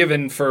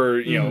forgiven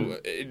for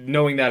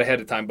knowing that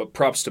ahead of time. But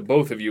props to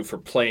both of you for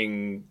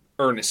playing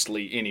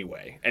earnestly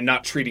anyway, and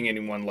not treating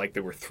anyone like they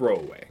were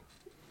throwaway.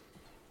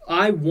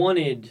 I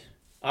wanted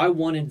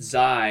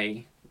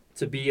Zai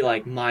to be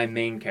like my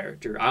main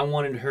character. I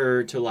wanted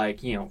her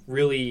to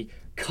really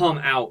come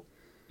out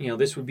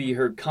this would be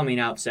her coming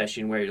out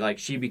session where like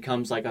she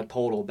becomes like a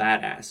total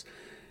badass.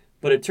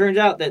 But it turned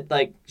out that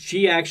like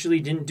she actually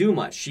didn't do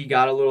much. She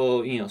got a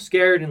little,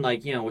 scared and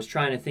like, was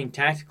trying to think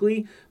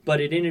tactically, but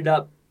it ended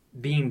up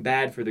being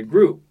bad for the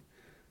group.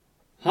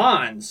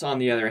 Hans, on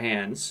the other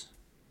hand,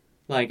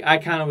 like I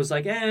kind of was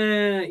like,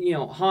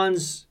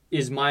 Hans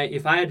is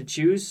if I had to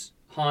choose,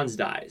 Hans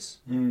dies.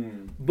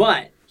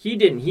 But he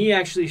didn't. He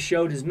actually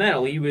showed his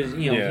mettle. He was,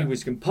 he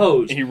was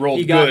composed. He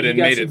rolled good and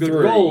made it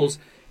through. Rolls,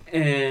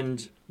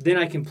 and then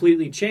I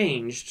completely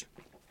changed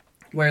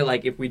where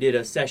like if we did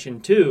a session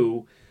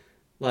 2,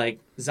 like,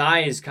 Zai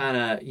is kind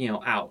of,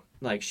 out.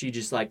 Like, she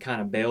just, like, kind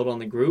of bailed on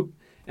the group.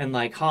 And,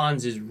 like,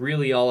 Hans is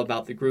really all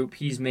about the group.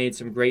 He's made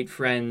some great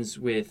friends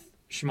with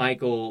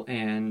Schmeichel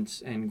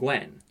and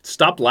Gwen.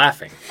 Stop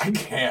laughing. I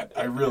can't.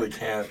 I really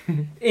can't.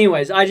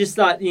 Anyways, I just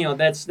thought,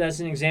 that's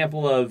an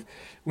example of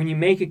when you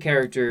make a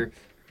character,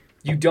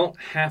 you don't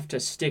have to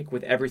stick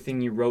with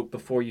everything you wrote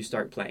before you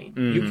start playing.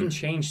 You can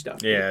change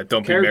stuff. Yeah,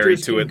 don't be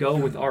married to it. Characters can go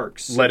with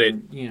arcs. Let it,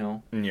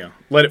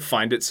 let it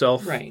find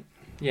itself. Right.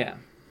 Yeah.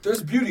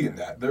 There's beauty in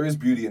that. There is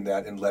beauty in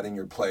that, in letting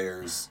your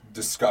players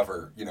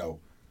discover,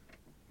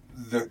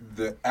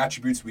 the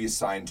attributes we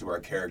assign to our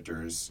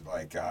characters.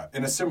 Like,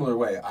 in a similar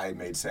way, I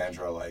made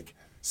Sandra, like,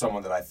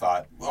 someone that I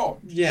thought,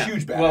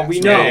 huge badass. Well, we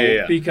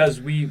know because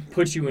we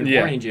put you in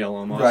horny jail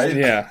almost. Right?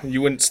 Yeah,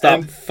 you wouldn't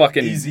stop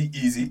fucking...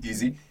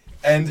 Easy.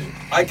 And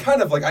I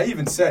kind of, like, I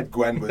even said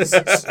Gwen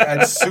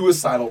had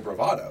suicidal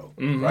bravado,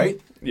 right?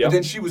 Yep. But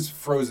then she was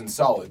frozen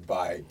solid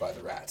by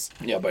the rats.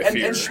 Yeah, by and,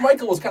 fear. And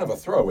Schmeichel was kind of a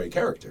throwaway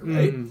character,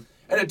 right? And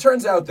it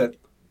turns out that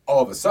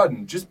all of a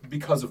sudden, just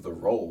because of the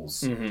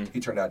roles, he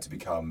turned out to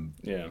become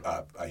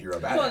a hero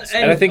badass. Well,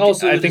 and I think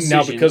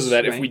now because of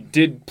that, right? if we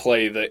did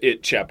play the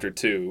It Chapter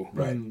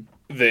 2,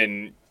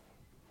 then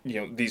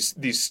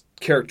these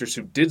characters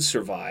who did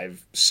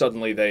survive,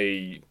 suddenly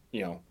they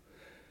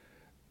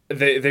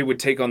would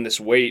take on this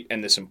weight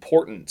and this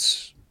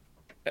importance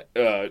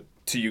to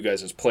you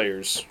guys as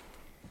players.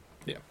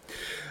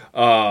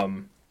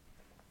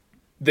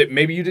 That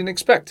maybe you didn't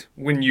expect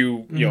when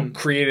you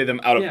created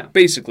them out of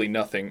basically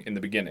nothing in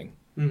the beginning.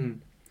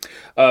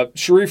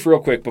 Sharif, real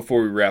quick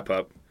before we wrap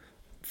up,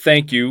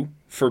 thank you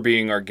for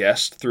being our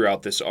guest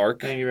throughout this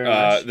arc. Thank you very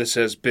much. This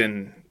has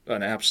been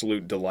an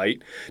absolute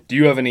delight. Do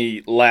you have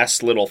any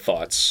last little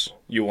thoughts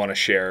you want to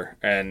share?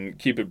 And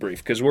keep it brief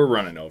because we're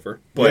running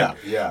over. But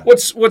yeah.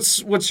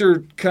 What's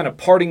your kind of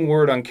parting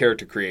word on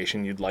character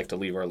creation you'd like to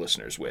leave our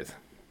listeners with?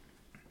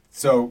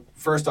 So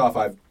first off,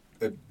 I've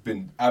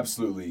been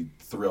absolutely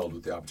thrilled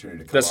with the opportunity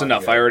to come That's on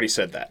enough. here. I already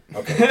said that.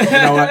 Okay. You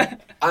know what?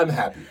 I'm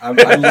happy.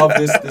 I love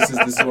this. This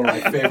is one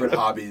of my favorite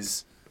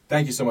hobbies.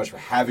 Thank you so much for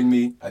having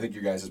me. I think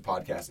your guys'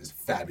 podcast is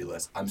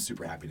fabulous. I'm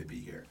super happy to be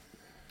here.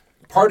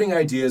 Parting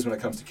ideas when it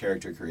comes to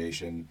character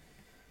creation.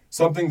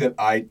 Something that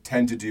I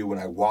tend to do when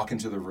I walk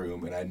into the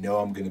room and I know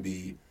I'm going to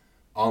be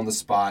on the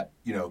spot,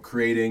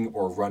 creating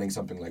or running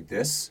something like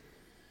this.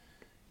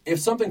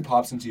 If something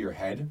pops into your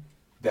head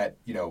that,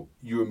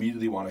 you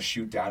immediately want to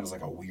shoot down as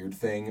like a weird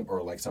thing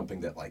or like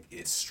something that like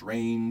is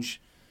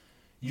strange,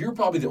 you're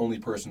probably the only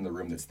person in the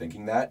room that's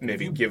thinking that.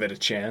 Maybe give it a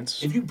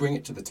chance. If you bring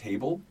it to the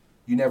table,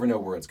 you never know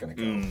where it's going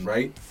to go,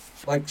 right?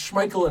 Like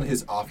Schmeichel and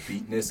his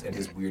offbeatness and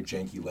his weird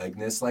janky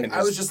legness. Like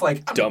I was just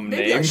like,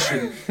 maybe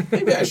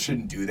I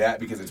shouldn't do that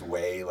because it's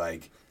way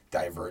like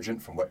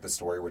divergent from what the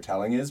story we're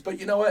telling is. But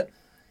you know what?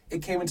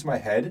 It came into my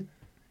head,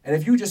 and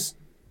if you just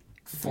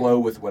flow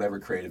with whatever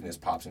creativeness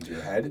pops into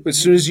your head, as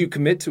soon as you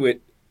commit to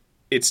it,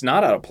 it's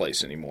not out of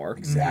place anymore.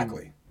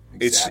 Exactly.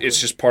 It's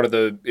just part of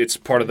the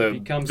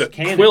becomes the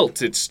canon.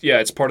 quilt.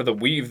 It's part of the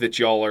weave that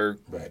y'all are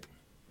right.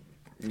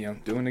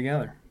 Doing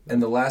together.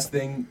 And the last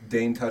thing,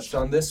 Dane touched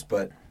on this,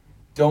 but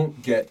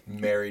don't get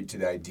married to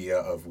the idea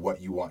of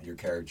what you want your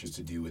characters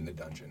to do in the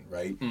dungeon,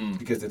 right?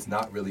 Because it's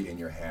not really in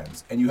your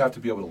hands. And you have to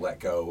be able to let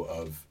go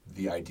of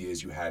the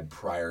ideas you had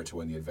prior to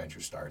when the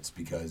adventure starts,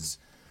 because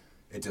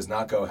it does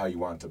not go how you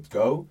want it to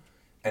go.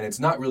 And it's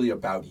not really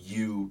about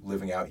you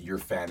living out your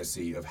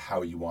fantasy of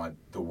how you want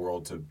the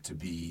world to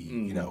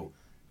be,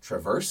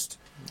 traversed.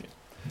 Yeah.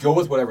 Go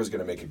with whatever's going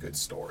to make a good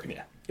story.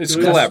 Yeah. It's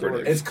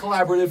collaborative. It's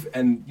collaborative,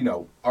 and,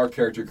 our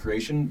character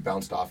creation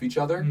bounced off each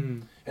other.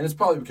 And it's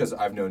probably because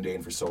I've known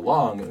Dane for so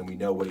long, and we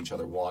know what each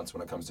other wants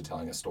when it comes to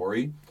telling a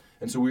story.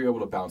 And so we were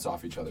able to bounce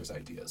off each other's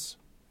ideas.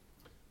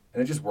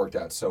 And it just worked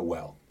out so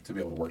well to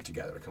be able to work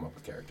together to come up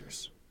with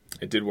characters.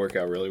 It did work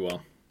out really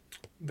well.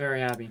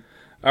 Very happy.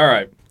 All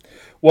right.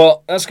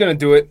 Well, that's going to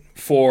do it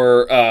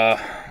for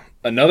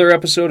another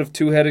episode of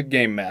Two-Headed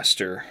Game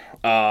Master.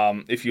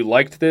 If you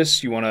liked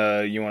this, you want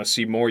to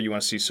see more, you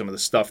want to see some of the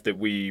stuff that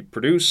we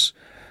produce,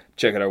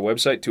 check out our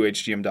website,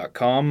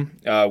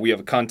 2hgm.com. We have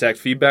a contact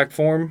feedback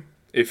form.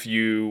 If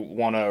you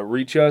want to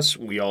reach us,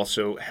 we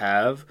also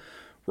have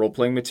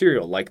role-playing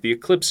material like the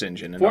Eclipse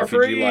Engine and for RPG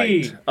free.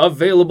 Lite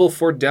available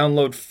for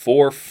download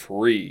for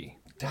free.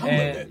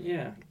 Download it.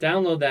 Yeah,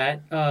 download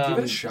that. Give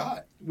it a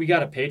shot. We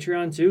got a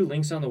Patreon too.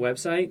 Links on the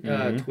website.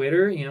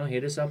 Twitter.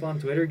 Hit us up on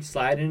Twitter.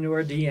 Slide into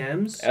our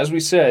DMs. As we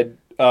said,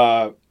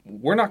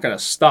 we're not going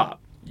to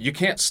stop you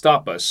can't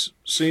stop us,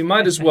 so you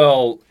might as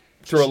well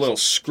throw a little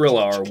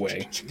Skrilla our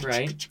way.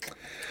 Right.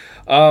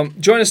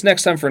 Join us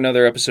next time for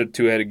another episode of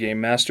Two-Headed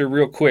Game Master.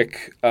 Real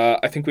quick,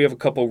 I think we have a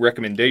couple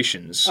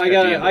recommendations. I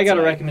got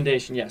a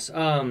recommendation, yes.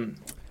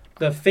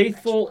 The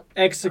Faithful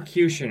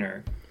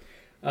Executioner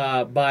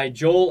by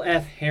Joel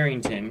F.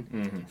 Harrington.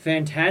 Mm-hmm.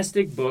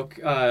 Fantastic book.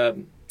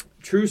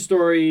 True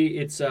story.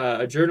 It's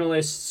a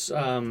journalist's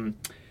kind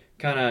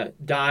of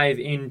dive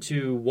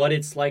into what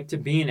it's like to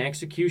be an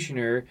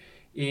executioner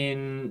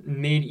in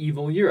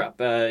medieval Europe.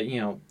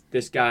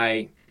 This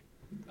guy,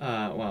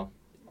 I'll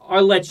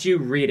let you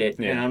read it,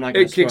 and I'm not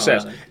going to kicks spoil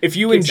ass. it. If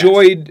you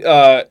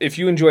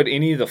enjoyed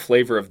any of the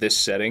flavor of this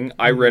setting,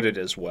 I read it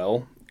as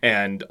well.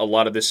 And a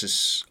lot of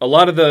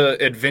the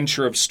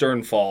adventure of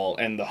Sternfall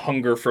and the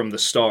hunger from the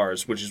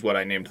stars, which is what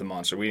I named the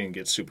monster. We didn't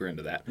get super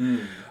into that.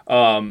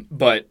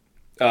 But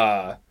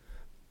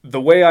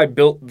the way I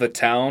built the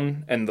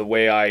town and the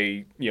way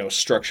I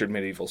structured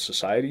medieval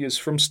society is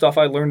from stuff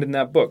I learned in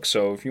that book.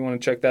 So if you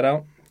want to check that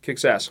out,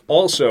 kicks ass.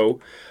 Also,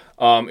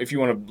 if you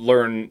want to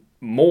learn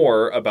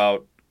more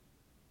about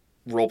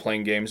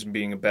role-playing games and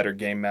being a better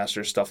game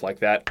master, stuff like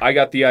that, I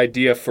got the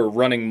idea for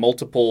running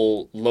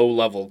multiple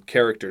low-level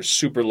characters,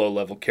 super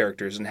low-level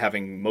characters, and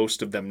having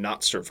most of them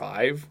not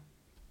survive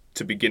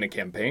to begin a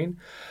campaign.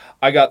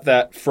 I got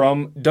that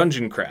from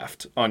Dungeon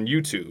Craft on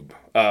YouTube.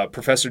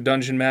 Professor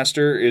Dungeon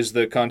Master is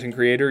the content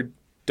creator.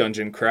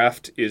 Dungeon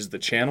Craft is the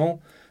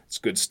channel. It's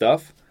good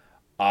stuff.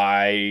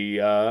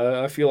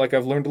 I feel like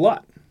I've learned a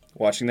lot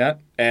watching that,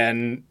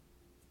 and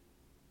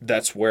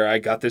that's where I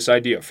got this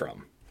idea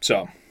from.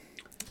 So...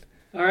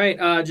 All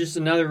right, just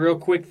another real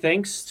quick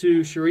thanks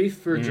to Sharif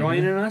for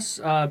joining us,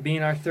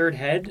 being our third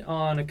head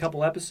on a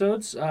couple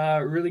episodes.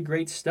 Really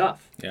great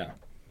stuff. Yeah,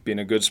 being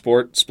a good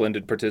sport,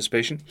 splendid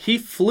participation. He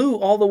flew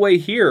all the way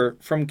here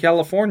from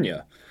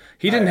California.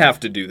 He didn't have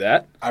to do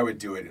that. I would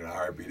do it in a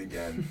heartbeat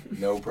again.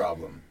 No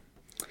problem.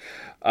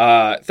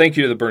 Thank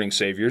you to the Burning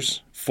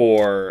Saviors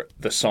for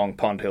the song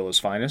Pond Hill is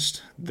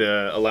Finest,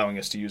 allowing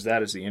us to use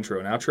that as the intro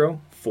and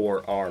outro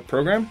for our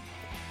program.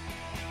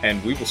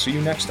 And we will see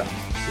you next time.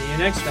 See you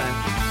next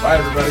time. Bye,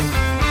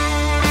 everybody.